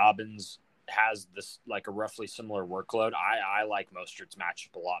if Dobbins has this like a roughly similar workload, I like Mostert's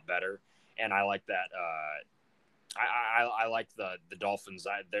matchup a lot better, and I like that. I like the Dolphins.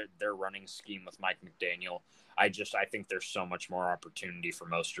 Their running scheme with Mike McDaniel. I think there's so much more opportunity for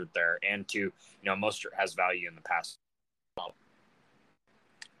Mostert there, and Mostert has value in the pass.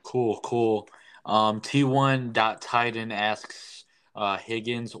 Cool. T1.Titan asks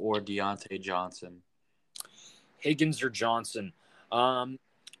Higgins or Deontay Johnson. Higgins or Johnson.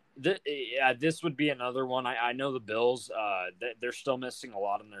 This would be another one. I know the Bills. They're still missing a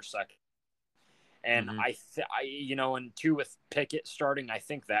lot in their second. And Mm-hmm. and two with Pickett starting, I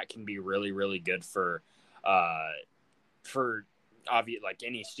think that can be really, really good for obvious like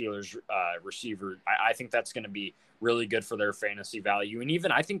any Steelers receiver. I think that's going to be really good for their fantasy value, and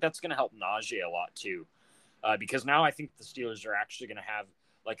even I think that's going to help Najee a lot too, because now I think the Steelers are actually going to have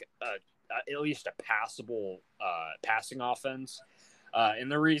like at least a passable passing offense,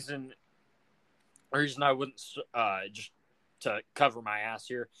 and the reason I wouldn't just to cover my ass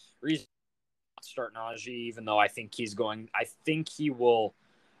here, reason start Najee, even though I think he will.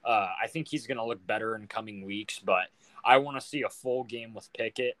 I think he's going to look better in coming weeks, but I want to see a full game with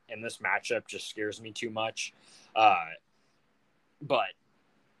Pickett, and this matchup just scares me too much. But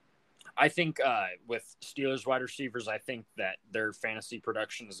I think with Steelers wide receivers, I think that their fantasy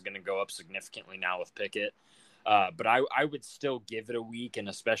production is going to go up significantly now with Pickett. But I would still give it a week, and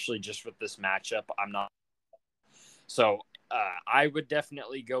especially just with this matchup, I'm not. So I would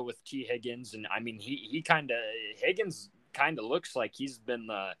definitely go with T. Higgins, and I mean Higgins kind of looks like he's been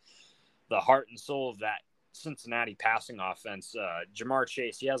the heart and soul of that Cincinnati passing offense. Jamar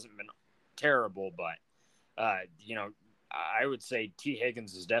Chase, he hasn't been terrible, but I would say T.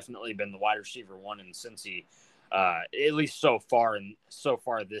 Higgins has definitely been the wide receiver one in Cincy, at least so far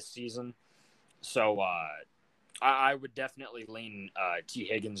this season. So I would definitely lean T.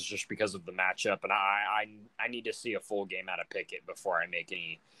 Higgins just because of the matchup, and I need to see a full game out of Pickett before I make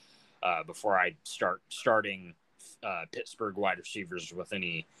any before I starting Pittsburgh wide receivers with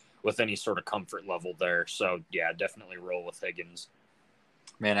any sort of comfort level there. So yeah, definitely roll with Higgins.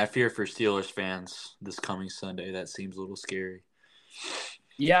 Man, I fear for Steelers fans this coming Sunday. That seems a little scary.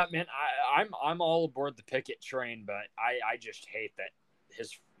 Yeah, man, I'm all aboard the Pickett train, but I just hate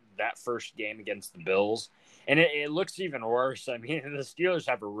that first game against the Bills. And it looks even worse. I mean, the Steelers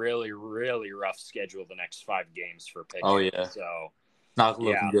have a really, really rough schedule the next 5 games for Oh Pickett. yeah, So, not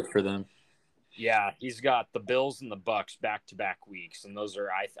looking yeah. good for them. Yeah, he's got the Bills and the Bucks back-to-back weeks, and those are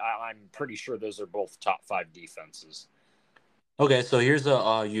I'm pretty sure those are both top 5 defenses. Okay, so here's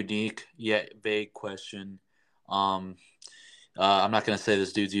a unique yet vague question. Um, I'm not gonna say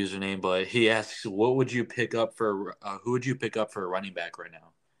this dude's username, but he asks, "What would you pick up for? Who would you pick up for a running back right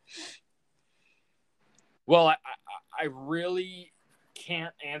now?" Well, I really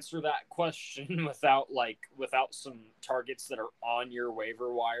can't answer that question without some targets that are on your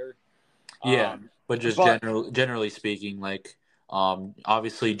waiver wire. Yeah, but just But generally speaking, like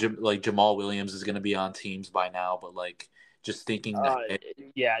obviously like Jamal Williams is gonna be on teams by now, but like just thinking uh, ahead.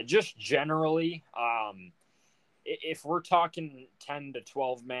 yeah, just generally, if we're talking 10 to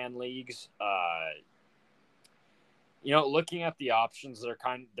 12 man leagues, looking at the options,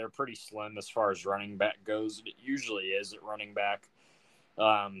 they're pretty slim as far as running back goes. It usually is at running back,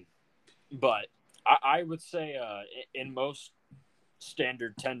 but I would say in most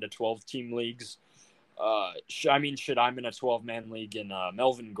standard 10 to 12 team leagues, shit, I'm in a 12-man league, and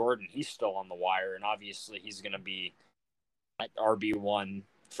Melvin Gordon, he's still on the wire, and obviously he's going to be at RB1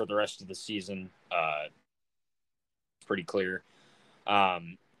 for the rest of the season. Pretty clear.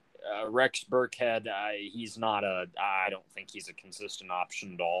 Rex Burkhead, he's not I don't think he's a consistent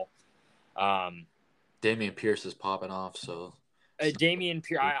option at all. Damian Pierce is popping off, so Damian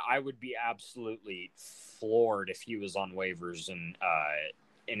Pierce, I would be absolutely floored if he was on waivers in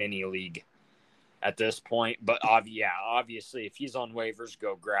any league. at this point. But obviously, if he's on waivers,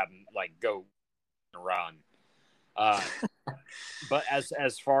 go grab him, like go run. But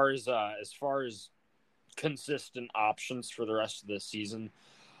as far as consistent options for the rest of the season,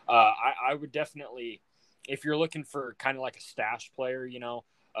 I would definitely, if you're looking for kind of like a stash player,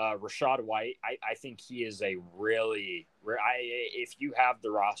 Rachaad White, I think he is a really, if you have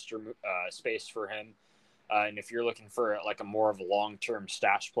the roster space for him, and if you're looking for like a more of a long-term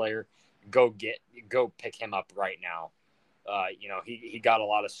stash player, go pick him up right now. He got a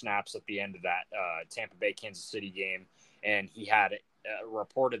lot of snaps at the end of that Tampa Bay Kansas City game, and he had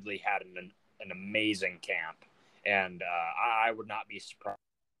reportedly had an amazing camp, and I would not be surprised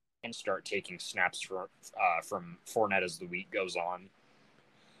and start taking snaps from Fournette as the week goes on.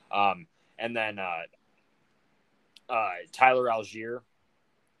 And then Tyler Algier,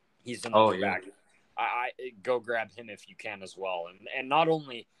 he's another back. I go grab him if you can as well, and not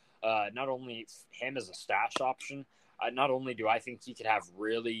only him as a stash option. Not only do I think he could have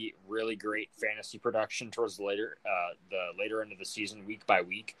really, really great fantasy production towards the later end of the season, week by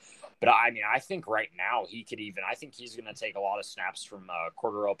week, but I think right now I think he's going to take a lot of snaps from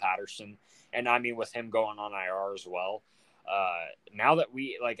Cordarrelle Patterson, and with him going on IR as well. Now that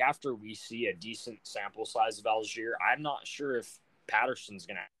after we see a decent sample size of Algier, I'm not sure if Patterson's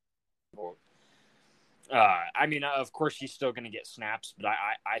going to. Of course, he's still going to get snaps, but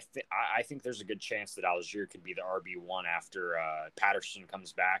I think there's a good chance that Algier could be the RB1 after Patterson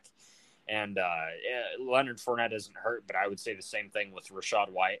comes back. And Leonard Fournette isn't hurt, but I would say the same thing with Rachaad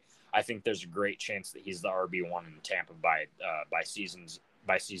White. I think there's a great chance that he's the RB1 in Tampa by season's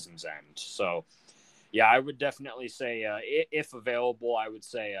end. So, yeah, I would definitely say, if available, I would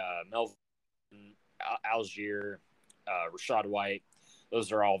say Melvin, Algier, Rachaad White.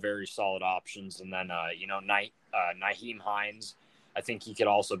 Those are all very solid options. And then, Nyheim Hines, I think he could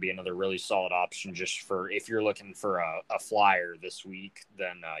also be another really solid option just for if you're looking for a flyer this week,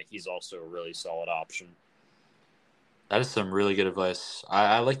 then he's also a really solid option. That is some really good advice.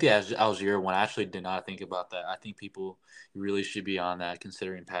 I like the Algier one. I actually did not think about that. I think people really should be on that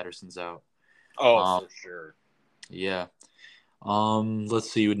considering Patterson's out. Oh, for sure. Yeah.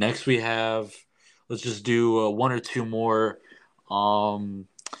 Let's see. Next we have, let's just do one or two more. McQuay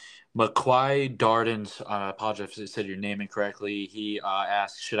Darden, I apologize if I said your name incorrectly. He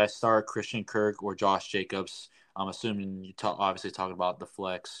asked, should I start Christian Kirk or Josh Jacobs? I'm assuming you obviously talking about the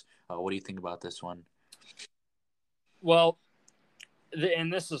flex. What do you think about this one? Well,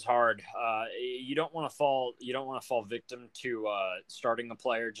 and this is hard. You don't want to fall. You don't want to fall victim to starting a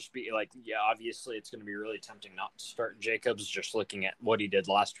player. Just be like, obviously it's going to be really tempting not to start Jacobs. Just looking at what he did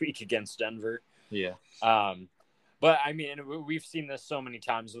last week against Denver. Yeah. But we've seen this so many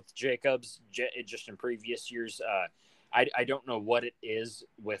times with Jacobs, just in previous years. I don't know what it is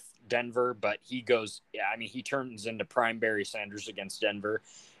with Denver, but he goes. He turns into prime Barry Sanders against Denver,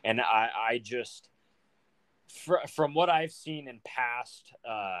 and I just. From what I've seen in past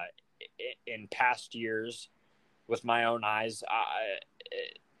years with my own eyes,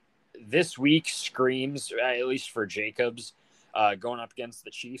 this week screams, at least for Jacobs, going up against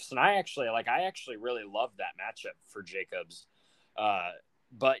the Chiefs. And I actually really love that matchup for Jacobs.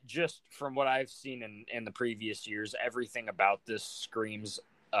 But just from what I've seen in the previous years, everything about this screams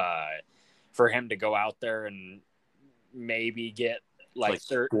for him to go out there and maybe get like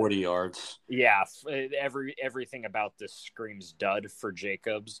 40 yards. Yeah, everything about this screams dud for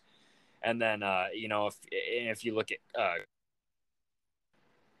Jacobs. And then if you look at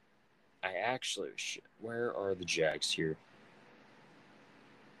where are the Jags here?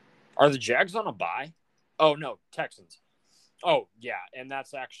 Are the Jags on a bye? Oh no, Texans. Oh yeah, and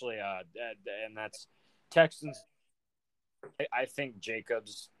that's actually and that's Texans. I think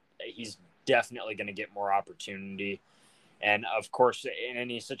Jacobs, he's definitely going to get more opportunity. And, of course, in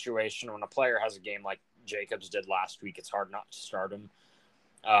any situation, when a player has a game like Jacobs did last week, it's hard not to start him.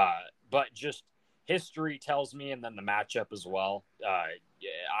 But just history tells me, and then the matchup as well,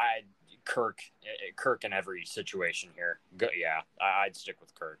 Kirk in every situation here. I'd stick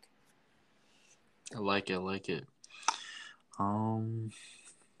with Kirk. I like it.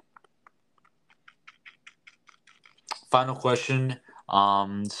 Final question.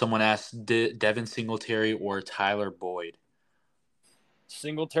 Someone asked, Devin Singletary or Tyler Boyd?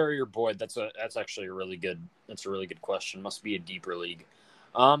 Singletary or Boyd? That's actually a really good question. Must be a deeper league.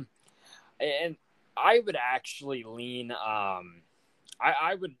 And I would actually lean. I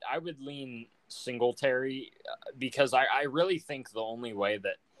would lean Singletary because I really think the only way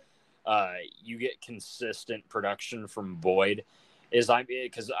that you get consistent production from Boyd is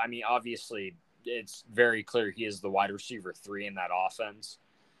obviously it's very clear he is the wide receiver 3 in that offense.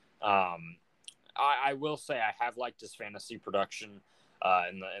 I will say I have liked his fantasy production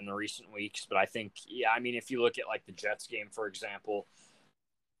in the recent weeks, but I think, I mean, if you look at like the Jets game, for example,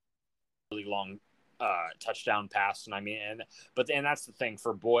 really long touchdown pass, and I mean, and that's the thing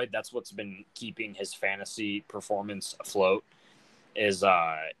for Boyd. That's what's been keeping his fantasy performance afloat is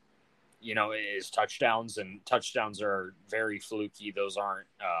is touchdowns, and touchdowns are very fluky. Those aren't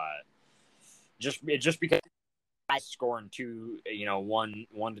just because scoring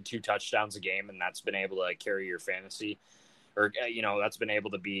one to two touchdowns a game, and that's been able to carry your fantasy, or that's been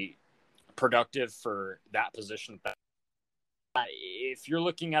able to be productive for that position. If you're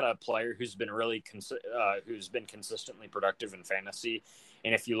looking at a player who's been who's been consistently productive in fantasy,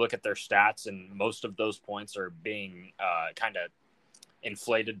 and if you look at their stats, and most of those points are being kind of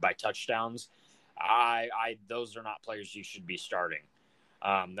inflated by touchdowns, those are not players you should be starting.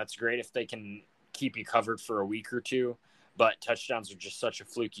 That's great if they can keep you covered for a week or two, but touchdowns are just such a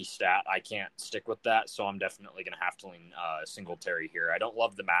fluky stat. I can't stick with that, so I'm definitely going to have to lean Singletary here. I don't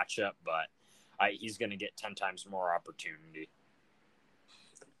love the matchup, but he's going to get 10 times more opportunity.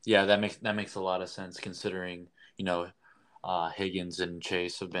 Yeah, that makes a lot of sense considering Higgins and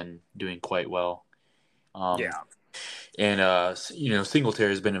Chase have been doing quite well. Yeah. And Singletary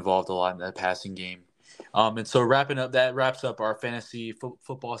has been involved a lot in the passing game. And so that wraps up our fantasy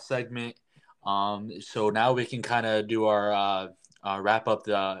football segment. So now we can kind of do our wrap up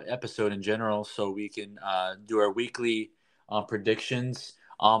the episode in general, so we can do our weekly predictions.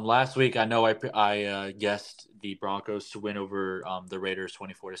 Last week I know I guessed the Broncos to win over the Raiders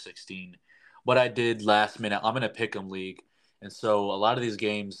 24-16. What I did last minute, I'm in a pick'em league, and so a lot of these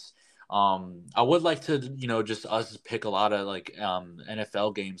games. I would like to, just us pick a lot of like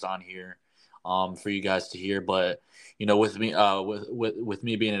NFL games on here, for you guys to hear. But with me, with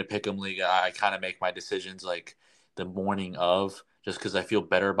me being in a pick'em league, I kind of make my decisions like the morning of, just because I feel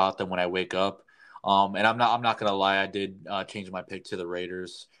better about them when I wake up. And I'm not gonna lie, I did change my pick to the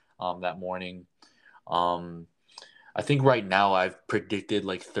Raiders that morning. Um, I think right now I've predicted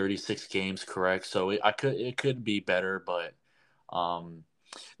like 36 games correct, so it could be better, but.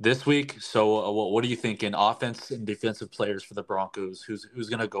 This week, so what are you thinking? Offense and defensive players for the Broncos. Who's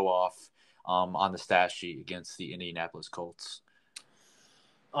going to go off on the stat sheet against the Indianapolis Colts?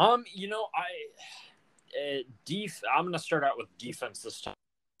 I'm going to start out with defense this time.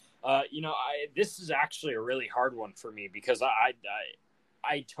 This is actually a really hard one for me because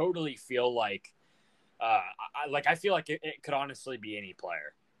I totally feel like I feel like it could honestly be any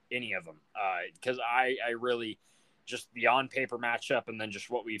player, any of them, because I really. Just the on-paper matchup, and then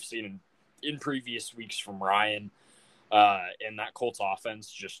just what we've seen in previous weeks from Ryan and that Colts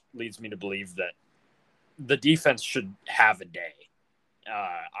offense just leads me to believe that the defense should have a day.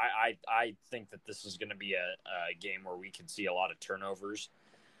 I think that this is going to be a game where we can see a lot of turnovers.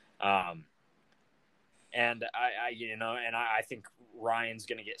 And I think Ryan's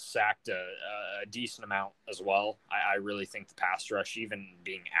going to get sacked a decent amount as well. I really think the pass rush, even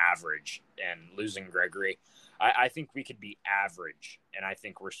being average and losing Gregory, I think we could be average, and I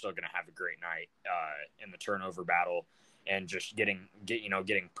think we're still going to have a great night in the turnover battle and just getting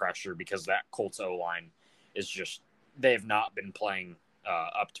pressure, because that Colts O-line is just, they have not been playing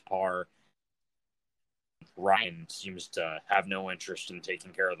up to par. Ryan seems to have no interest in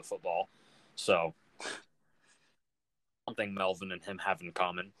taking care of the football, so something Melvin and him have in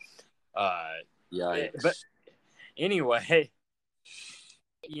common. But anyway,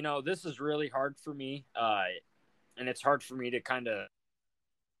 this is really hard for me, and it's hard for me to kind of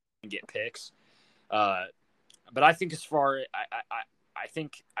get picks. But I think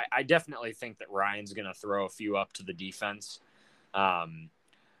I definitely think that Ryan's going to throw a few up to the defense.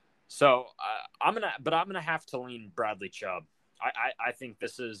 So I'm gonna have to lean Bradley Chubb. I think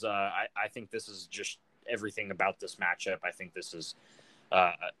this is I think this is just everything about this matchup. I think this is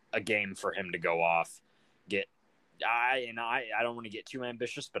a game for him to go off. I don't want to get too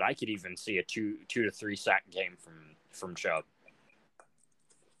ambitious, but I could even see a 2 to 3 sack game from Chubb.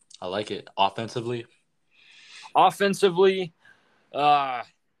 I like it. Offensively, I'm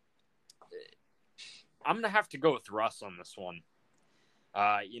gonna have to go with Russ on this one.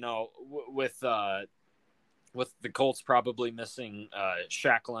 With the Colts probably missing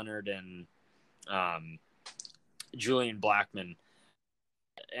Shaq Leonard and Julian Blackmon,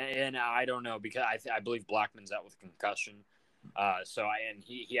 and I don't know, because I believe Blackman's out with concussion. And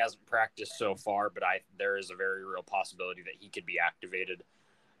he hasn't practiced so far, but there is a very real possibility that he could be activated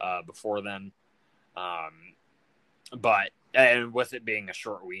before then. And with it being a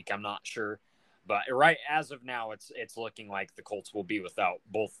short week, I'm not sure. But right as of now, it's looking like the Colts will be without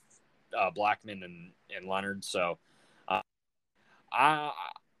both Blackmon and Leonard. So I'm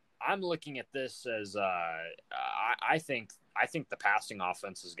I'm looking at this as I think the passing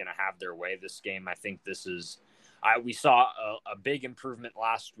offense is going to have their way this game. I think this is we saw a big improvement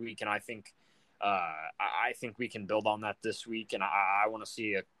last week, and I think we can build on that this week. And I want to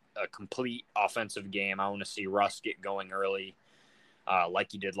see a complete offensive game. I want to see Russ get going early,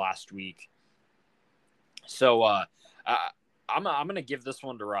 like he did last week. So I'm going to give this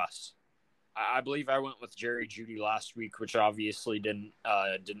one to Russ. I believe I went with Jerry Jeudy last week, which obviously didn't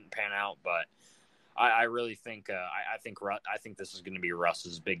pan out, but I really think I think this is going to be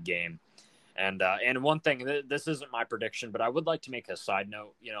Russ's big game. And one thing, this isn't my prediction, but I would like to make a side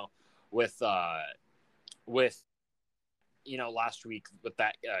note. With last week with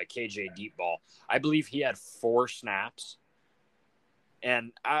that KJ deep ball, I believe he had 4 snaps.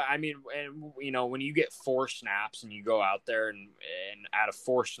 And I mean, when you get 4 snaps and you go out there and out of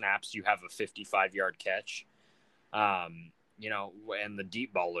 4 snaps, you have a 55-yard catch, and the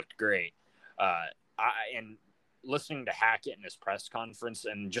deep ball looked great. And listening to Hackett in his press conference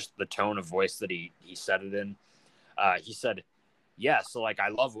and just the tone of voice that he said it in, he said, yeah, so like, I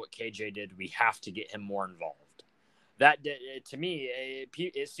love what KJ did. We have to get him more involved. That to me,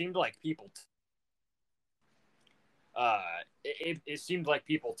 it seemed like people it seemed like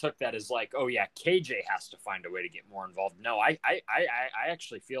people took that as like, oh yeah, KJ has to find a way to get more involved. No, I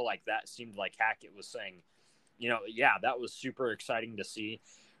actually feel like that seemed like Hackett was saying, yeah, that was super exciting to see,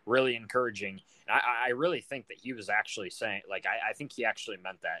 really encouraging. And I really think that he was actually saying, like, I think he actually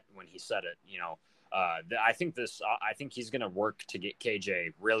meant that when he said it. I think he's going to work to get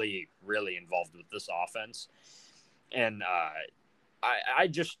KJ really, really involved with this offense. And I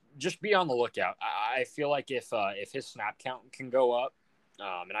just be on the lookout. I feel like if his snap count can go up,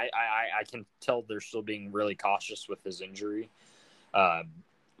 and I can tell they're still being really cautious with his injury.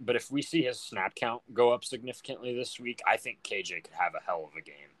 But if we see his snap count go up significantly this week, I think KJ could have a hell of a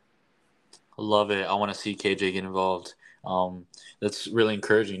game. I love it. I want to see KJ get involved. That's really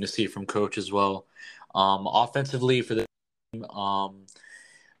encouraging to see from coach as well. Offensively for the team,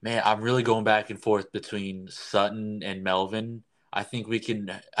 man, I'm really going back and forth between Sutton and Melvin. I think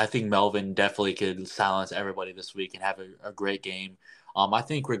Melvin definitely could silence everybody this week and have a great game. I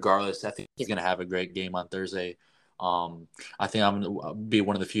think regardless, I think he's going to have a great game on Thursday. I think I'm going to be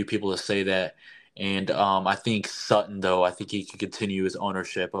one of the few people to say that. And I think Sutton, though, I think he can continue his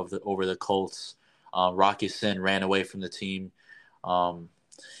ownership over the Colts. Rocky Sin ran away from the team.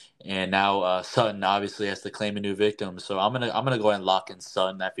 And now Sutton obviously has to claim a new victim. So I'm gonna go ahead and lock in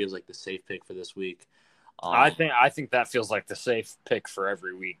Sutton. That feels like the safe pick for this week. I think that feels like the safe pick for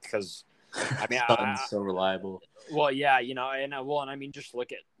every week because, I mean, Sutton's so reliable. Well, yeah, and I mean, just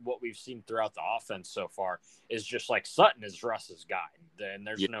look at what we've seen throughout the offense so far. Is just like Sutton is Russ's guy, and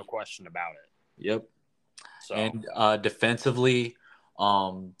there's no question about it. Yep. So. And defensively,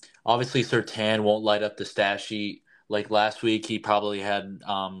 obviously Surtain won't light up the stat sheet like last week. He probably had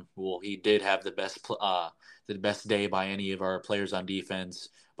he did have the best day by any of our players on defense,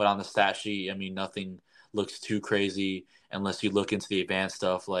 but on the stat sheet, I mean, nothing looks too crazy unless you look into the advanced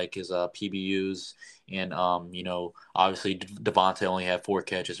stuff like his PBUs and obviously Javonte only had 4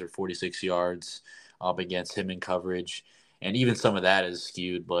 catches for 46 yards up against him in coverage, and even some of that is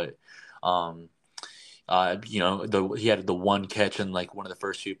skewed, but he had the one catch in like one of the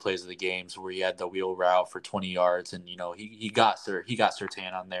first few plays of the games where he had the wheel route for 20 yards, and he got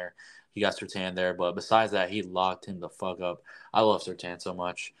Surtain on there. He got Surtain there, but besides that, he locked him the fuck up. I love Surtain so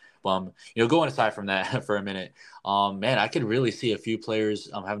much. Going aside from that for a minute, man, I could really see a few players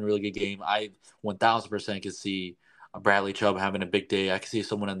having a really good game. I 1000% could see Bradley Chubb having a big day. I could see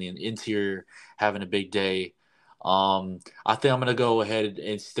someone on the interior having a big day. I think I'm going to go ahead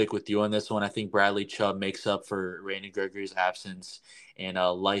and stick with you on this one. I think Bradley Chubb makes up for Randy Gregory's absence and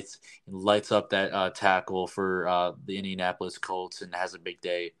lights up that tackle for the Indianapolis Colts and has a big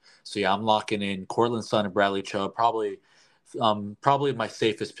day. So yeah, I'm locking in Cortland Sutton and Bradley Chubb. Probably my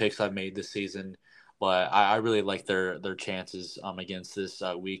safest picks I've made this season, but I really like their chances against this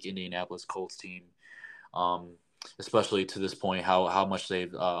weak Indianapolis Colts team. Especially to this point, how much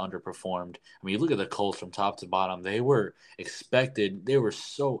they've underperformed. I mean, you look at the Colts from top to bottom. They were expected. They were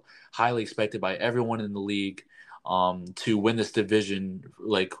so highly expected by everyone in the league to win this division,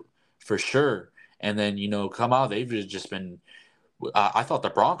 like for sure. And then come out. They've just been. I thought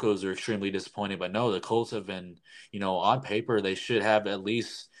the Broncos are extremely disappointed, but no, the Colts have been. On paper they should have at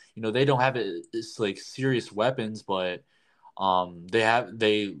least. They don't have it's like serious weapons, but.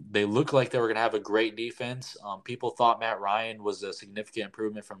 They look like they were gonna have a great defense. People thought Matt Ryan was a significant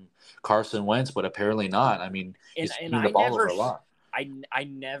improvement from Carson Wentz, but apparently not. I mean, he's throwing the ball over a lot. I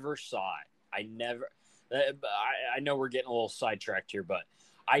never saw it. I know we're getting a little sidetracked here, but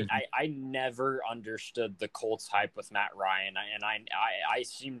I never understood the Colts hype with Matt Ryan, and I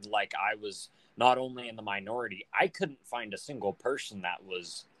seemed like I was not only in the minority. I couldn't find a single person that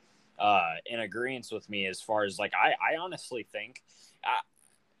was in agreement with me as far as like I honestly think,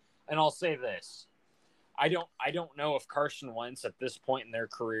 and I'll say this: I don't know if Carson Wentz at this point in their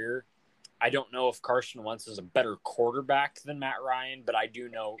career. I don't know if Carson Wentz is a better quarterback than Matt Ryan, but I do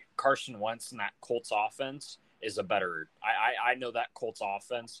know Carson Wentz and that Colts offense is a better. I know that Colts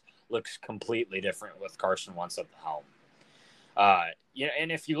offense looks completely different with Carson Wentz at the helm.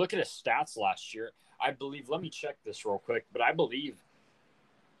 And if you look at his stats last year, I believe. Let me check this real quick, but I believe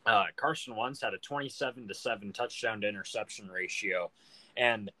Carson Wentz had a 27-7 touchdown to interception ratio,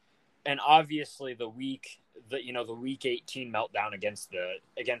 and obviously the week 18 meltdown against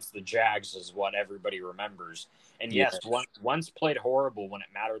the Jags is what everybody remembers. And yes, Wentz played horrible when it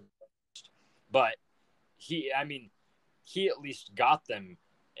mattered, but he at least got them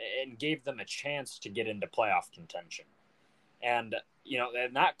and gave them a chance to get into playoff contention. And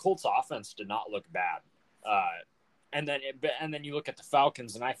and that Colts offense did not look bad. And then you look at the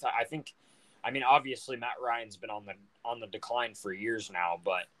Falcons, and I think, obviously Matt Ryan's been on the decline for years now,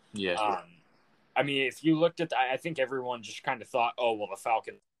 but yeah. If you looked at I think everyone just kind of thought, oh well, the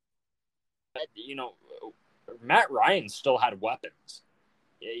Falcons. Matt Ryan still had weapons.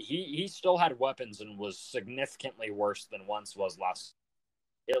 He still had weapons and was significantly worse than Wentz was last,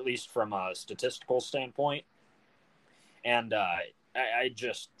 at least from a statistical standpoint. And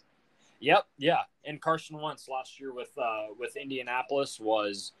And Carson Wentz last year with Indianapolis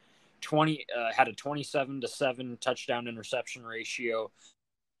was had a 27-7 touchdown interception ratio,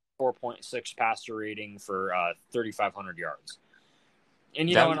 4.6 passer rating for 3,500 yards. And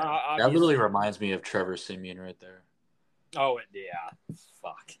that literally reminds me of Trevor Siemian right there. Oh yeah,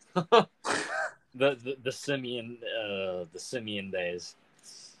 fuck. the Siemian days.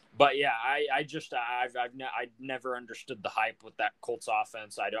 But yeah, I've never understood the hype with that Colts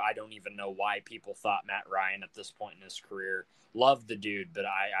offense. I don't even know why people thought Matt Ryan at this point in his career. Loved the dude, but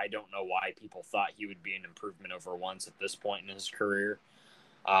I don't know why people thought he would be an improvement over Wentz at this point in his career.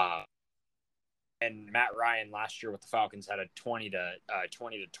 And Matt Ryan last year with the Falcons had a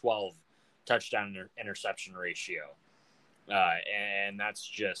 20-12 touchdown interception ratio, and that's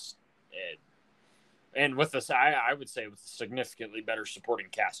just it. And with this, I would say with a significantly better supporting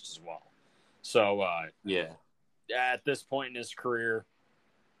cast as well. So at this point in his career,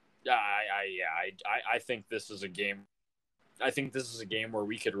 I think this is a game. I think this is a game where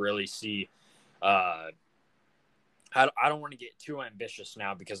we could really see. I don't want to get too ambitious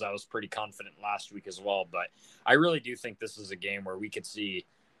now because I was pretty confident last week as well, but I really do think this is a game where we could see,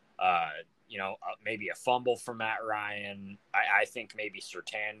 maybe a fumble from Matt Ryan. I think maybe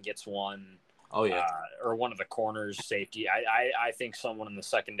Surtain gets one. Oh yeah, or one of the corners, safety. I think someone in the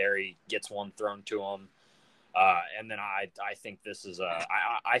secondary gets one thrown to him, and then I think this is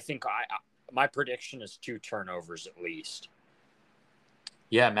my prediction is 2 turnovers at least.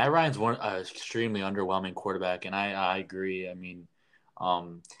 Yeah, Matt Ryan's one extremely underwhelming quarterback, and I agree. I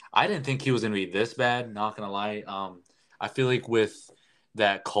didn't think he was going to be this bad. Not going to lie. I feel like with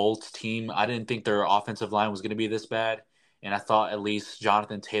that Colts team, I didn't think their offensive line was going to be this bad. And I thought at least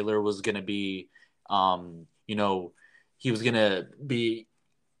Jonathan Taylor was going to be, he was going to be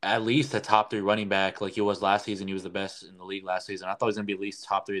at least a top 3 running back like he was last season. He was the best in the league last season. I thought he was going to be at least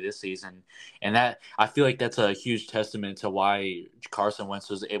top 3 this season. And that I feel like that's a huge testament to why Carson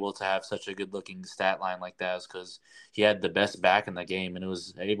Wentz was able to have such a good looking stat line like that, is because he had the best back in the game and it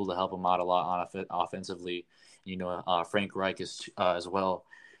was able to help him out a lot on offensively. Frank Reich is as well.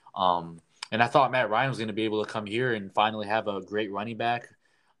 And I thought Matt Ryan was going to be able to come here and finally have a great running back,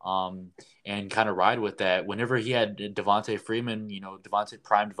 and kind of ride with that. Whenever he had Devontae Freeman,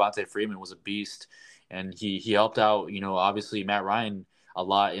 Devontae Freeman was a beast, and he helped out, obviously Matt Ryan a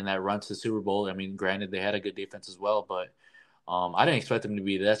lot in that run to the Super Bowl. Granted, they had a good defense as well, but I didn't expect him to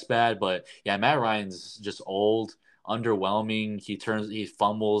be this bad. But yeah, Matt Ryan's just old, underwhelming. He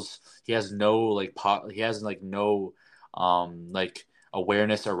fumbles. He has no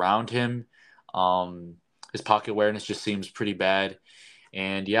awareness around him. His pocket awareness just seems pretty bad.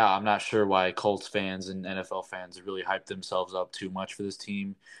 And yeah, I'm not sure why Colts fans and NFL fans really hyped themselves up too much for this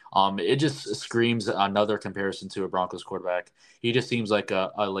team. It just screams another comparison to a Broncos quarterback. He just seems like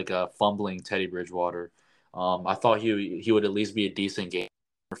a fumbling Teddy Bridgewater. I thought he would at least be a decent game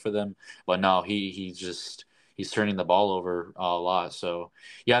for them, but no, he's turning the ball over a lot. So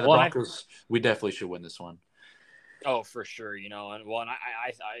yeah, the Broncos, we definitely should win this one. Oh, for sure. I'll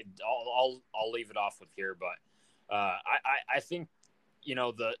leave it off with here, but I think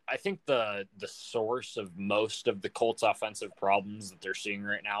I think the source of most of the Colts offensive problems that they're seeing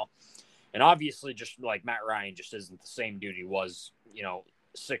right now, and obviously just like Matt Ryan just isn't the same dude he was,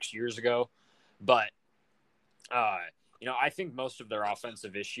 6 years ago, but I think most of their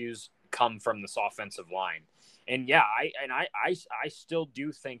offensive issues come from this offensive line. And yeah, I still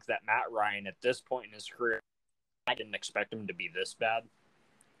do think that Matt Ryan at this point in his career, I didn't expect him to be this bad.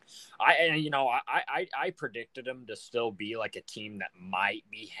 I predicted him to still be like a team that might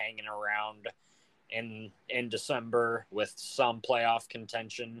be hanging around in December with some playoff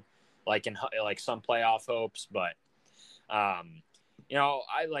contention, like some playoff hopes. But I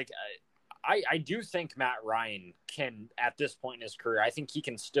do think Matt Ryan can, at this point in his career, I think he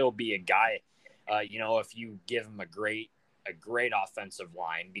can still be a guy. If you give him a great offensive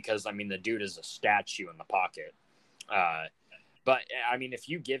line, because I mean the dude is a statue in the pocket. But I mean, if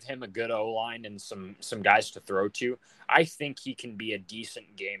you give him a good O-line and some guys to throw to, I think he can be a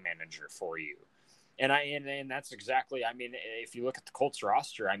decent game manager for you. And that's exactly, I mean, if you look at the Colts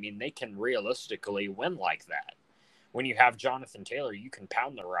roster, I mean, they can realistically win like that. When you have Jonathan Taylor, you can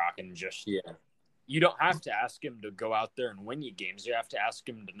pound the rock and just you don't have to ask him to go out there and win you games. You have to ask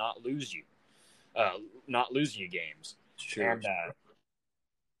him to not lose you games. Sure. And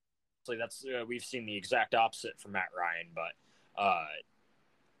so that's we've seen the exact opposite from Matt Ryan, but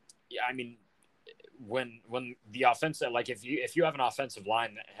I mean, when the offensive, like if you have an offensive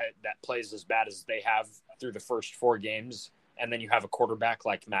line that plays as bad as they have through the first 4 games, and then you have a quarterback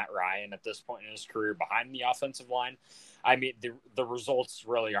like Matt Ryan at this point in his career behind the offensive line, I mean, the results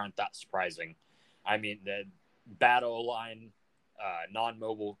really aren't that surprising. I mean, the bad O-line,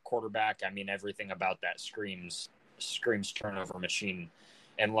 non-mobile quarterback, I mean, everything about that screams turnover machine,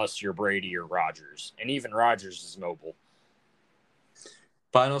 unless you're Brady or Rodgers. And even Rodgers is mobile.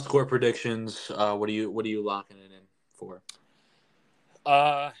 Final score predictions. What are you locking it in for?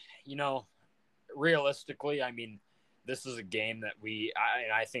 Realistically, I mean, this is a game that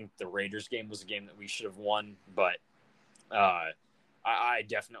I think the Raiders game was a game that we should have won, but I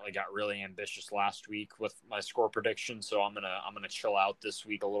definitely got really ambitious last week with my score prediction, so I'm gonna chill out this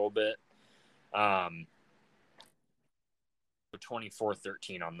week a little bit.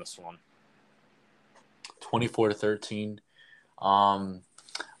 24-13 on this one. 24-13.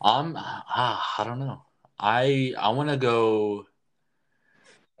 I don't know. I want to go.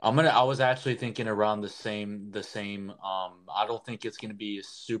 I was actually thinking around the same. I don't think it's going to be a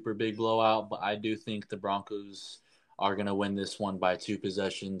super big blowout, but I do think the Broncos are going to win this one by 2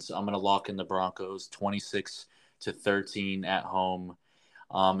 possessions. I'm going to lock in the Broncos 26-13 at home.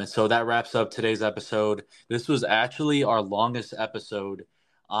 And so that wraps up today's episode. This was actually our longest episode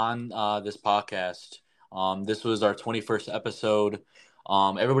on this podcast. This was our 21st episode.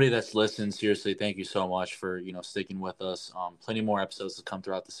 Everybody that's listened, seriously, thank you so much for sticking with us. Plenty more episodes to come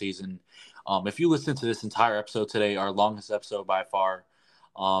throughout the season. If you listen to this entire episode today, our longest episode by far,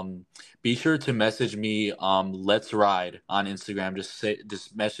 be sure to message me. Let's Ride on Instagram.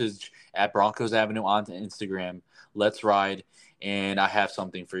 Just message at Broncos Avenue on Instagram. Let's Ride, and I have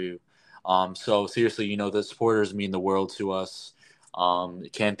something for you. So seriously, the supporters mean the world to us.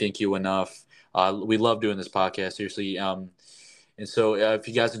 Can't thank you enough. We love doing this podcast, seriously. And so if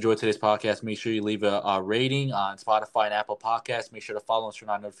you guys enjoyed today's podcast, make sure you leave a rating on Spotify and Apple Podcasts. Make sure to follow us, turn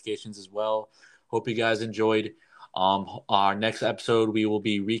on notifications as well. Hope you guys enjoyed. Our next episode, we will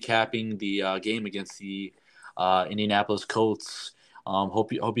be recapping the game against the Indianapolis Colts.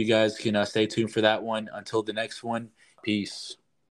 Hope you guys can stay tuned for that one. Until the next one, peace.